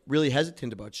myself like really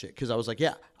hesitant about shit because I was like,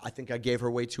 yeah, I think I gave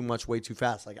her way too much, way too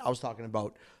fast. Like I was talking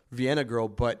about Vienna girl,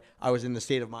 but I was in the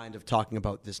state of mind of talking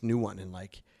about this new one, and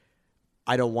like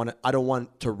I don't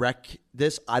want to wreck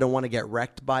this. I don't want to get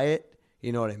wrecked by it.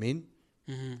 You know what I mean?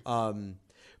 Mm-hmm.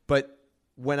 But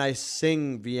when I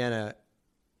sing Vienna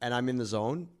and I'm in the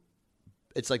zone,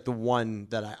 it's like the one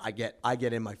that I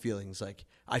get in my feelings. Like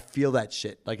I feel that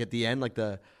shit. Like at the end, like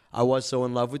I was so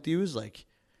in love with you is like,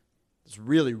 it's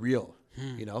really real,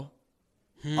 you know?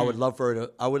 I would love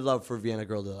for Vienna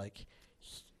girl to like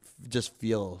just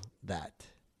feel that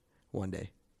one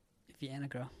day. Vienna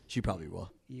girl. She probably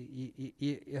will.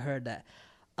 You heard that.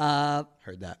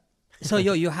 Heard that. So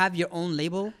you have your own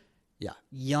label? Yeah.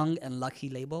 Young and Lucky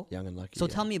label? Young and Lucky. So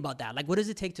tell me about that. Like what does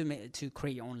it take to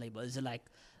create your own label? Is it like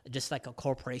just like a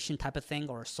corporation type of thing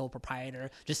or a sole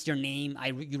proprietor? Just your name,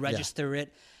 you register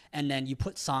it, and then you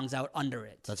put songs out under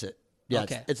it. That's it. Yeah,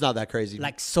 okay. It's not that crazy.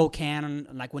 Like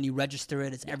SoCan, like when you register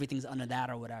it, everything's under that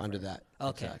or whatever. Under that.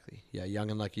 Okay. Exactly. Yeah, Young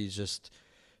and Lucky is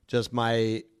just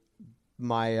my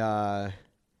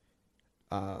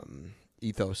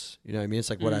ethos. You know what I mean? It's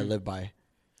like what I live by.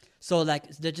 So like,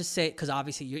 they just say, because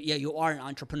obviously you are an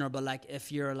entrepreneur, but like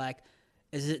if you're like,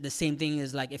 is it the same thing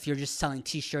as like if you're just selling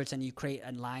T-shirts and you create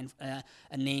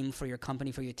a name for your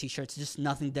company for your T-shirts? Just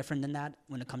nothing different than that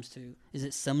when it comes to. Is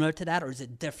it similar to that or is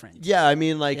it different? Yeah, I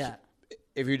mean, like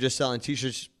if you're just selling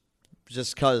T-shirts,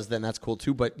 just cause, then that's cool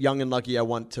too. But Young and Lucky, I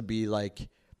want to be like,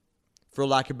 for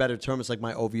lack of a better term, it's like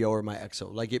my OVO or my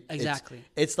XO. Like exactly.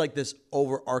 It's like this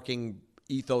overarching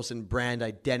ethos and brand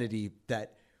identity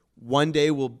that one day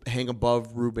will hang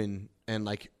above Ruben, and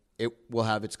like it will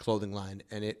have its clothing line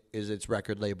and it is its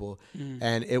record label,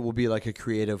 and it will be like a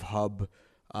creative hub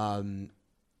to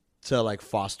like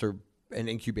foster and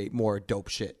incubate more dope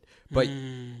shit. But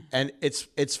and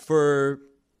it's for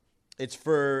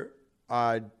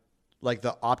like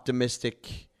the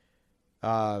optimistic,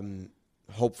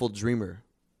 hopeful dreamer.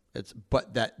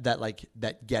 But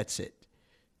that gets it.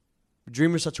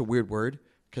 Dreamer is such a weird word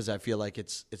because I feel like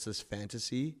it's this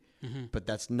fantasy, but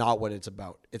that's not what it's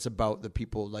about. It's about the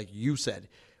people, like you said,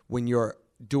 when you're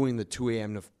doing the 2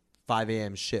 a.m. to 5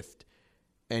 a.m. shift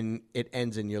and it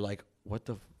ends and you're like, what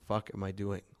the fuck am I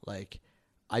doing? Like,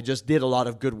 I just did a lot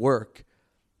of good work.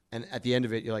 And at the end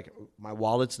of it, you're like, my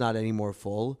wallet's not anymore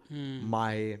full.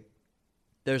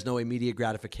 There's no immediate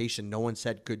gratification. No one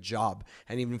said good job.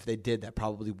 And even if they did, that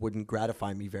probably wouldn't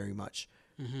gratify me very much.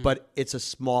 But it's a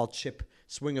small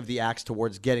swing of the axe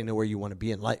towards getting to where you want to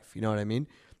be in life. You know what I mean?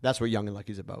 That's what Young and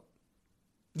Lucky's about.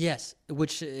 Yes,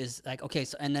 which is like, okay,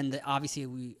 so and then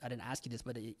obviously I didn't ask you this,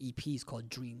 but the EP is called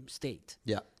Dreamstate.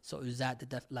 Yeah. So is that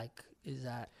is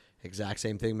that exact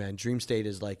same thing, man? Dreamstate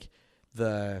is like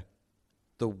the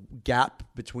gap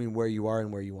between where you are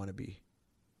and where you want to be.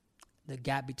 The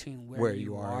gap between where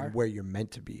you are and where you're meant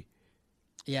to be.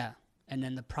 Yeah, and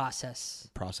then the process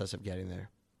of getting there.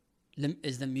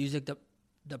 Is the music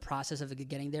the process of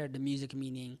getting there? The music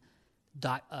meaning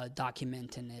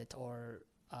documenting it or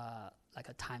like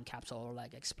a time capsule or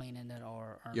like explaining it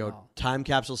or no? Time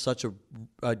capsule is such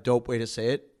a dope way to say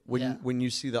it. When you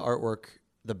see the artwork,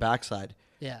 the backside,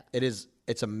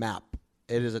 it's a map.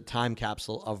 It is a time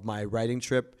capsule of my writing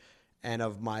trip and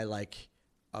of my like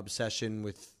obsession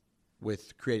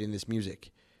with creating this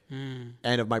music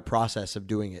and of my process of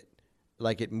doing it.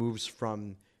 Like it moves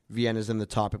from Vienna's in the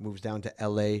top, it moves down to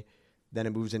LA, then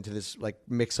it moves into this like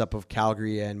mix up of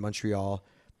Calgary and Montreal,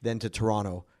 then to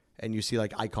Toronto, and you see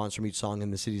like icons from each song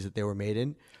in the cities that they were made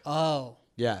in. Oh.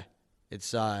 Yeah.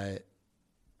 It's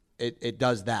it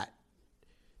does that.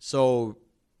 So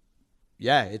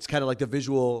yeah, it's kind of like the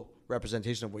visual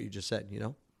representation of what you just said, you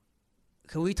know?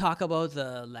 Can we talk about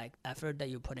the like effort that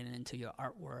you're putting into your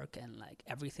artwork and like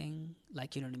everything?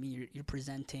 Like, you know what I mean? You're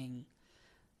presenting,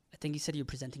 I think you said you're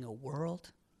presenting a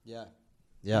world. Yeah.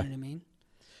 Yeah. You know what I mean?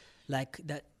 Like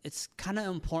that, it's kind of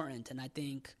important. And I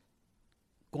think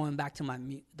going back to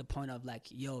the point of like,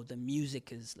 the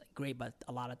music is like great, but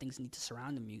a lot of things need to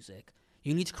surround the music.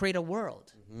 You need to create a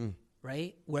world,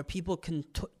 right? Where people can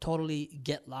totally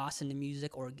get lost in the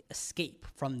music or escape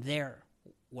from their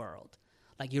world.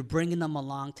 Like you're bringing them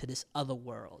along to this other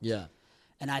world. Yeah.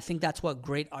 And I think that's what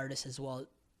great artists as well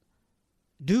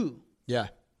do. Yeah.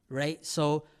 Right?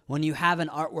 So when you have an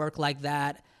artwork like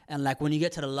that, and like when you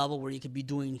get to the level where you could be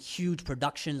doing huge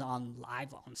productions on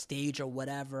live on stage or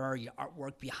whatever, your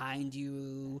artwork behind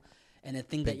you and the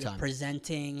thing that you're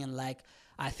presenting, and like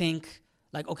I think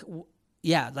like okay,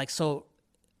 like so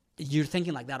you're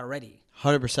thinking like that already.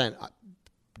 100%,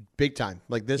 big time.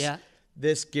 Like this. Yeah.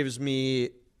 This gives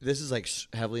me. This is like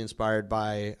heavily inspired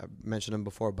by, I mentioned them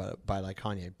before, but by like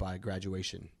Kanye, by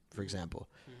Graduation, for example,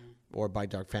 or by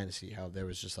Dark Fantasy. How there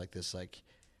was just like this like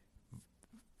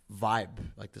vibe,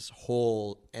 like this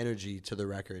whole energy to the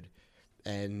record.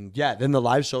 And yeah, then the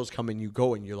live shows come and you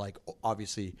go and you're like,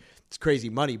 obviously it's crazy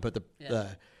money, but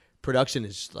the production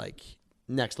is like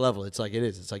next level. It's like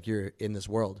it's like you're in this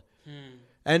world.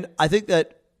 And I think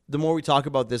that the more we talk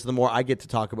about this, the more I get to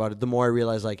talk about it, the more I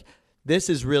realize like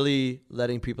this is really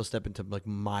letting people step into like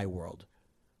my world,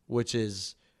 which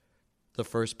is the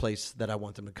first place that I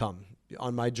want them to come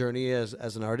on my journey as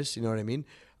an artist. You know what I mean?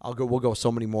 We'll go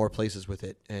so many more places with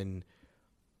it.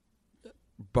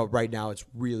 But right now it's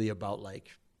really about like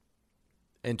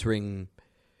entering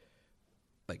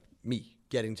like me,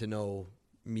 getting to know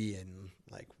me and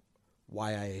like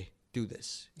why I do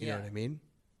this. You know what I mean?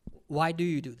 Why do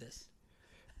you do this?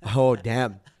 Oh,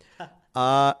 damn.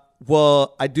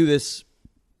 Well, I do this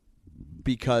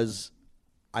because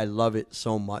I love it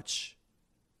so much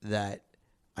that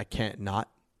I can't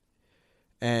not.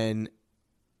 And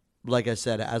like I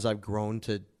said, as I've grown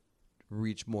to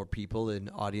reach more people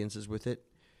and audiences with it,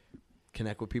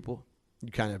 connect with people,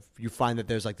 you find that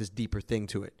there's like this deeper thing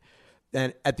to it.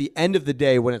 And at the end of the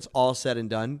day, when it's all said and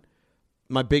done,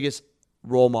 my biggest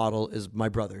role model is my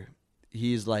brother.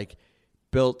 He's like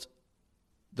built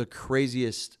the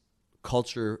craziest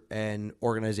culture and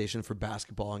organization for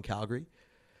basketball in Calgary.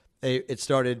 It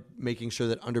started making sure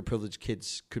that underprivileged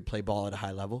kids could play ball at a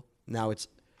high level. Now it's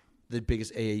the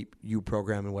biggest AAU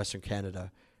program in Western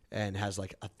Canada and has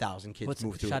like 1,000 kids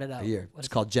move through it a year. It's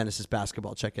called Genesis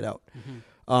Basketball. Check it out.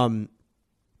 And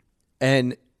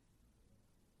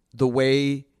the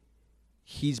way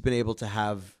he's been able to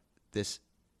have this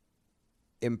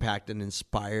impact and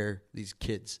inspire these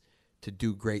kids to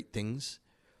do great things,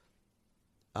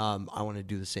 I want to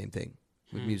do the same thing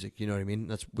with music. You know what I mean?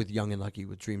 That's with Young and Lucky,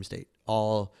 with Dreamstate.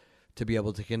 All to be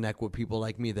able to connect with people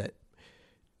like me that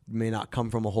may not come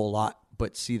from a whole lot,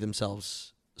 but see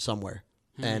themselves somewhere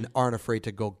and aren't afraid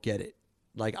to go get it.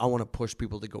 Like, I want to push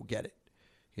people to go get it,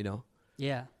 you know?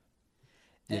 Yeah.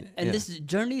 And this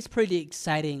journey is pretty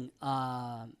exciting.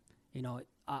 Like,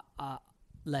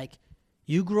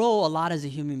 you grow a lot as a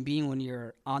human being when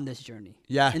you're on this journey.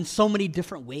 Yeah. In so many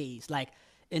different ways. Like,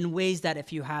 in ways that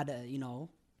if you had a,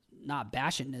 not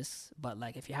bashing this, but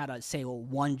like if you had a, say,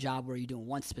 one job where you're doing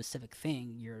one specific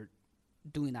thing, you're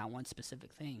doing that one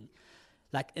specific thing.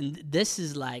 Like, and this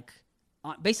is like,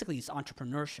 basically it's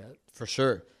entrepreneurship. For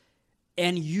sure.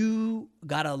 And you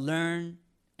got to learn,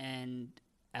 and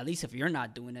at least if you're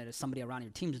not doing it, if somebody around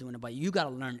your team is doing it, but you got to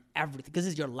learn everything, because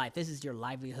this is your life. This is your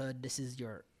livelihood. This is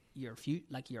your future,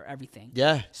 like your everything.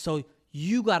 Yeah. So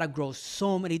you got to grow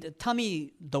so many. Tell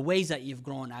me the ways that you've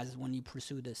grown as when you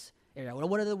pursue this area.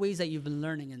 What are the ways that you've been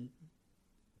learning and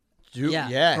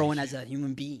growing as a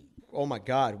human being? Oh my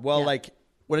God. Well, like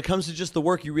when it comes to just the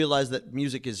work, you realize that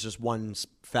music is just one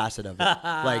facet of it.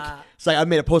 It's like I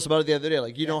made a post about it the other day.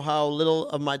 Like, you know how little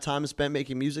of my time is spent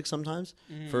making music sometimes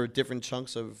for different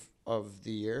chunks of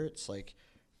the year. It's like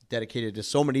dedicated to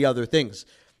so many other things.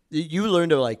 You learn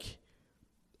to like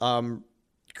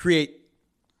create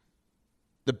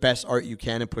the best art you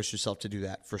can and push yourself to do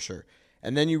that, for sure.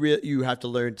 And then you have to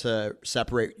learn to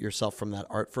separate yourself from that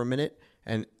art for a minute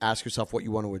and ask yourself what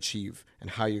you want to achieve and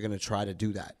how you're going to try to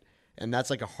do that. And that's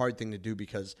like a hard thing to do,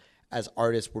 because as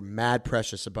artists, we're mad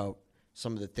precious about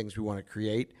some of the things we want to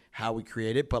create, how we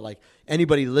create it. But like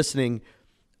anybody listening,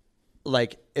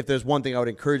 like if there's one thing I would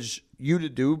encourage you to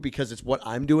do, because it's what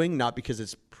I'm doing, not because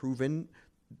it's proven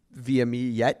via me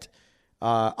yet,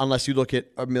 unless you look at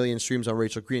 1 million streams on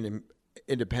Rachel Green and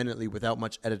independently without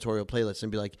much editorial playlists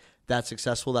and be like, that's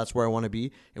successful, that's where I want to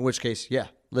be. In which case,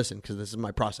 listen, because this is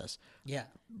my process. Yeah.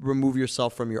 Remove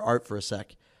yourself from your art for a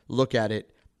sec. Look at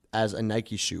it as a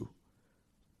Nike shoe.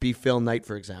 Be Phil Knight,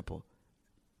 for example,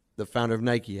 the founder of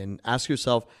Nike, and ask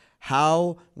yourself,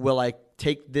 how will I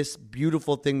take this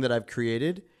beautiful thing that I've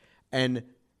created, and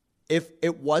if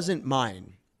it wasn't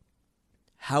mine,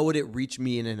 how would it reach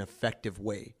me in an effective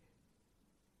way?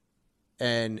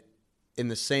 And in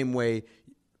the same way,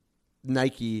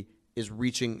 Nike is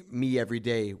reaching me every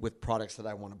day with products that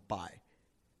I want to buy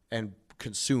and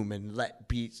consume and let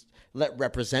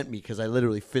represent me, because I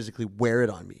literally physically wear it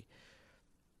on me.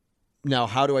 Now,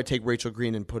 how do I take Rachel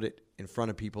Green and put it in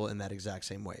front of people in that exact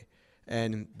same way?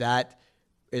 And that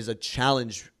is a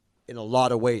challenge in a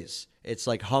lot of ways. It's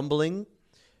like humbling,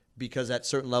 because at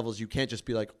certain levels you can't just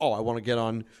be like, oh, I want to get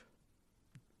on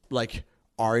like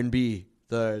R&B,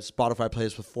 the Spotify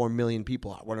playlist with 4 million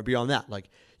people. I want to be on that. Like,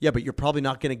 yeah, but you're probably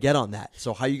not going to get on that.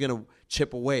 So how are you going to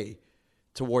chip away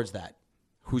towards that?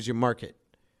 Who's your market?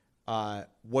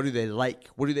 What do they like?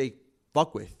 What do they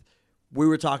fuck with? We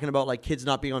were talking about like kids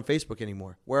not being on Facebook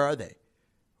anymore. Where are they?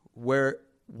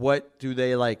 What do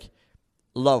they like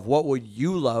love? What would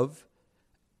you love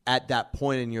at that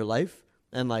point in your life?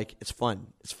 And like, it's fun.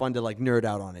 It's fun to like nerd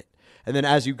out on it. And then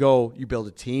as you go, you build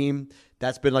a team.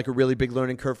 That's been like a really big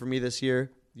learning curve for me this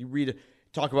year.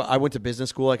 I went to business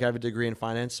school, like I have a degree in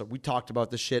finance. So we talked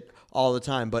about this shit all the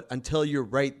time. But until you're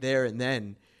right there and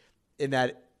then in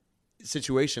that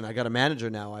situation, I got a manager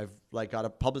now. I've like got a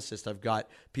publicist. I've got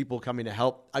people coming to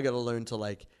help. I got to learn to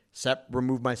like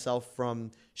remove myself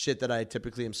from shit that I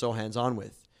typically am so hands-on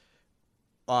with.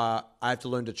 I have to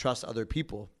learn to trust other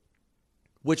people,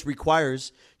 which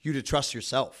requires you to trust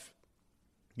yourself.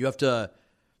 You have to,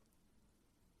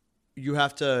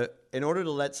 in order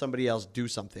to let somebody else do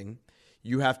something,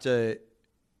 you have to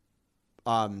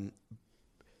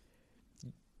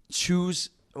choose,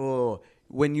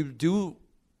 when you do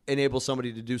enable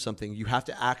somebody to do something, you have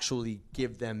to actually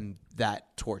give them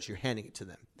that torch. You're handing it to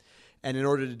them. And in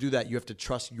order to do that, you have to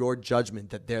trust your judgment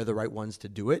that they're the right ones to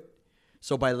do it.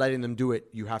 So by letting them do it,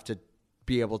 you have to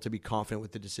be able to be confident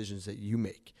with the decisions that you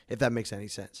make, if that makes any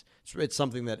sense. It's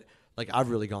something that like I've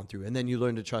really gone through. And then you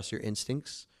learn to trust your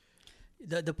instincts.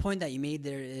 The point that you made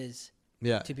there is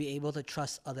Yeah. To be able to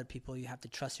trust other people, you have to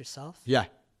trust yourself. Yeah.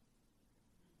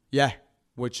 Yeah.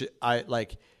 Which I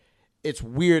like, it's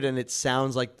weird and it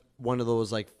sounds like one of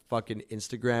those like fucking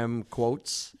Instagram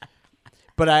quotes.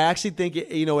 But I actually think,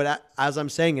 as I'm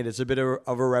saying it, it's a bit of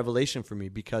a revelation for me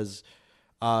because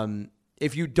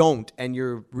if you don't and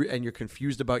you're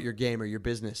confused about your game or your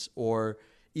business or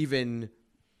even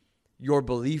your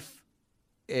belief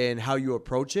in how you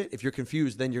approach it, if you're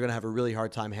confused, then you're going to have a really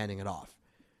hard time handing it off.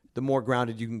 The more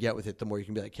grounded you can get with it, the more you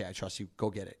can be like, okay, I trust you, go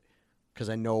get it. Because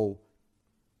I know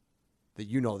that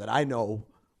you know that I know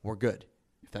we're good,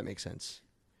 if that makes sense.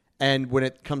 And when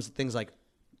it comes to things like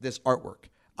this artwork,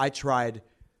 I tried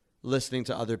listening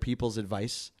to other people's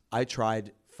advice. I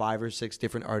tried 5 or 6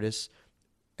 different artists,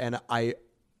 and I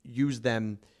used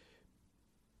them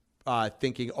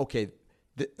thinking, okay,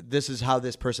 this is how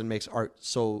this person makes art.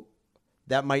 So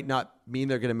that might not mean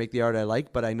they're going to make the art I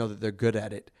like, but I know that they're good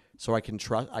at it. So I can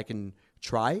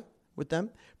try with them,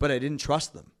 but I didn't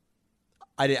trust them.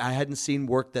 I hadn't seen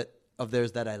work of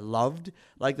theirs that I loved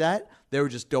like that. They were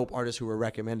just dope artists who were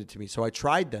recommended to me. So I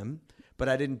tried them, but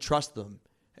I didn't trust them.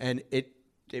 And it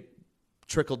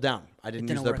trickled down. I didn't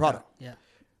use their product. Yeah.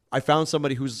 I found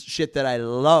somebody whose shit that I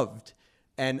loved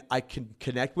and I could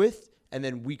connect with, and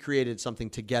then we created something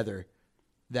together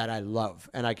that I love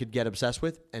and I could get obsessed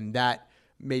with, and that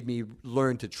made me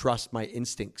learn to trust my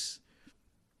instincts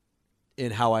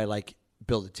in how I like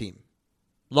build a team.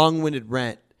 Long-winded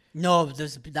rant. No,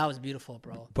 that was beautiful,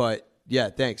 bro. But yeah,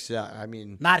 thanks. Yeah, I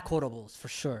mean, mad quotables for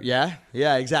sure. Yeah,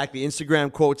 exactly.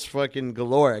 Instagram quotes fucking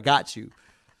galore. I got you.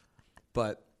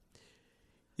 But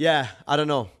yeah, I don't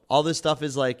know. All this stuff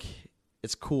is like,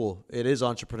 it's cool. It is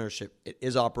entrepreneurship. It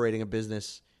is operating a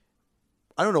business.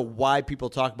 I don't know why people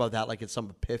talk about that like it's some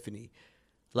epiphany.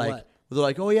 Like, what? They're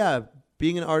like, oh yeah,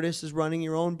 being an artist is running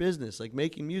your own business, like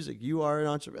making music. You are an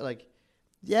entrepreneur. Like,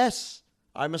 yes,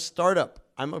 I'm a startup.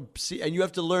 And you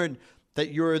have to learn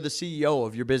that you're the CEO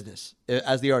of your business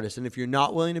as the artist. And if you're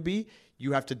not willing to be,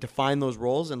 you have to define those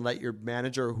roles and let your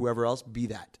manager or whoever else be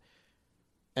that.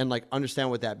 And like understand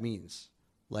what that means.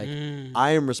 Like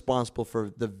I am responsible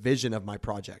for the vision of my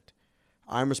project.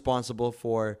 I'm responsible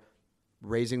for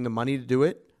raising the money to do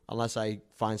it, unless I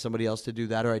find somebody else to do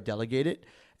that or I delegate it.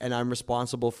 And I'm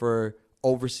responsible for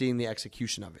overseeing the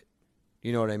execution of it.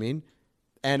 You know what I mean?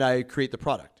 And I create the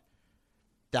product.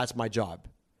 That's my job.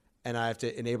 And I have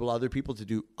to enable other people to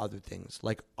do other things,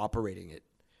 like operating it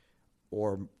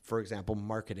or, for example,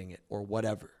 marketing it or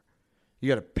whatever. You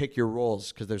got to pick your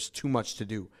roles because there's too much to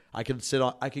do. I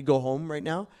could go home right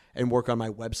now and work on my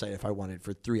website if I wanted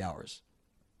for 3 hours.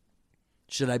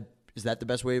 Is that the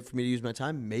best way for me to use my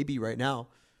time? Maybe right now.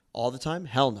 All the time?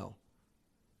 Hell no.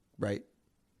 Right?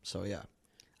 So, yeah.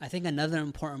 I think another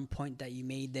important point that you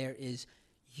made there is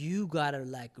you got to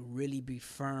like really be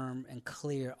firm and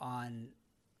clear on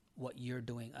what you're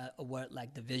doing, what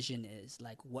like the vision is,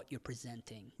 like what you're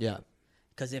presenting. Yeah.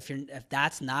 Because if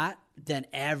that's not, then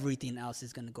everything else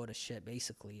is gonna go to shit.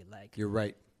 Basically, like you're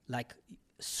right. Like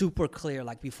super clear.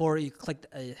 Like before you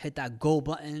hit that go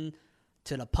button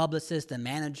to the publicist, the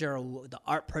manager, or the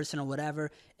art person, or whatever,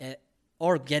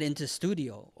 or get into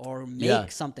studio, or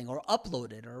make something, or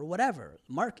upload it, or whatever.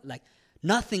 Like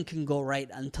nothing can go right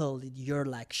until you're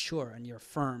like sure and you're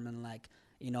firm and like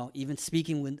even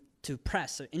speaking to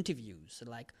press or interviews,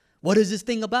 like what is this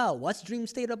thing about? What's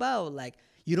Dreamstate about? Like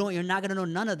you're not gonna know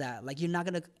none of that. Like you're not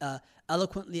gonna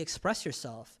eloquently express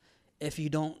yourself if you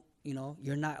don't,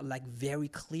 you're not like very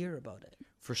clear about it.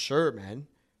 For sure, man.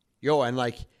 Yo, and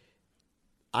like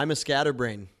I'm a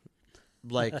scatterbrain.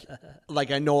 Like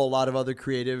I know a lot of other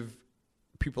creative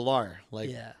people are.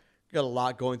 Like got a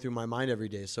lot going through my mind every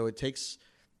day. So it takes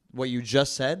what you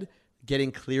just said,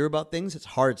 getting clear about things. It's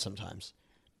hard sometimes.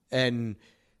 And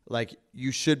like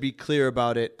you should be clear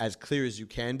about it, as clear as you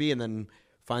can be, and then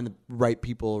find the right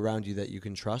people around you that you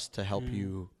can trust to help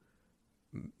you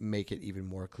make it even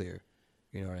more clear.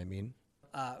 You know what I mean?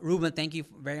 Ruben, thank you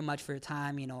very much for your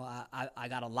time. I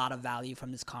got a lot of value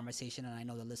from this conversation, and I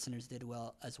know the listeners did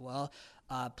well as well.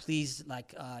 Please,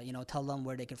 tell them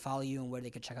where they can follow you and where they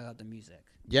can check out the music.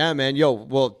 Yeah, man. Yo,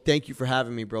 well, thank you for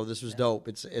having me, bro. This was dope.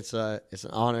 It's an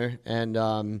honor.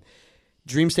 And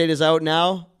Dreamstate is out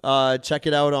now. Check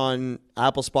it out on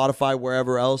Apple, Spotify,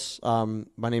 wherever else.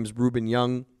 My name is Ruben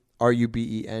Young,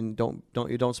 R-U-B-E-N.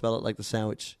 Don't spell it like the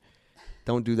sandwich.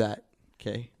 Don't do that.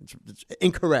 Okay, it's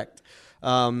incorrect.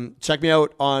 Check me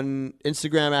out on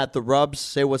Instagram at The Rubs.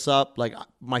 Say what's up. Like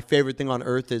my favorite thing on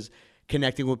earth is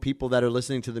connecting with people that are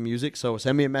listening to the music. So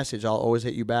send me a message. I'll always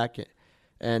hit you back.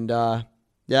 And dive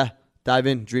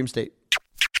in. Dreamstate.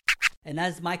 And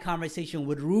that's my conversation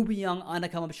with Ruben Young on the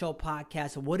Come Up Show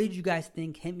podcast. What did you guys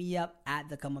think? Hit me up at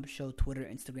the Come Up Show, Twitter,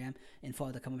 Instagram, info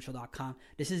at thecomeupshow.com.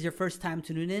 This is your first time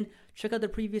tuning in. Check out the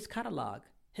previous catalog.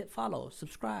 Hit follow,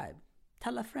 subscribe.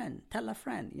 Tell a friend.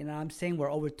 You know what I'm saying?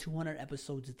 We're over 200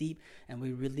 episodes deep, and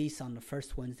we release on the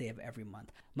first Wednesday of every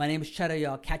month. My name is Cheddar,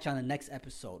 y'all. Catch you on the next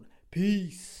episode.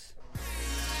 Peace.